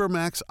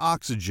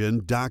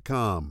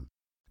hypermaxoxygen.com.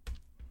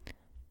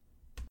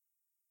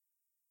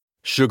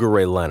 Sugar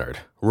Ray Leonard,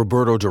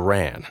 Roberto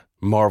Duran,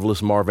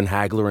 Marvelous Marvin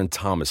Hagler, and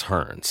Thomas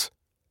Hearns.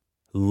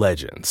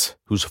 Legends,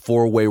 whose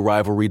four-way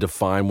rivalry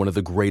defined one of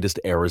the greatest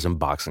eras in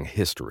boxing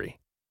history.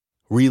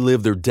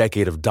 Relive their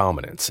decade of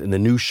dominance in the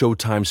new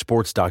Showtime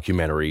sports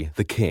documentary,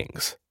 The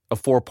Kings, a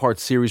 4-part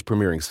series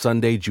premiering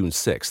Sunday, June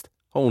 6th,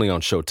 only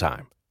on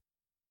Showtime.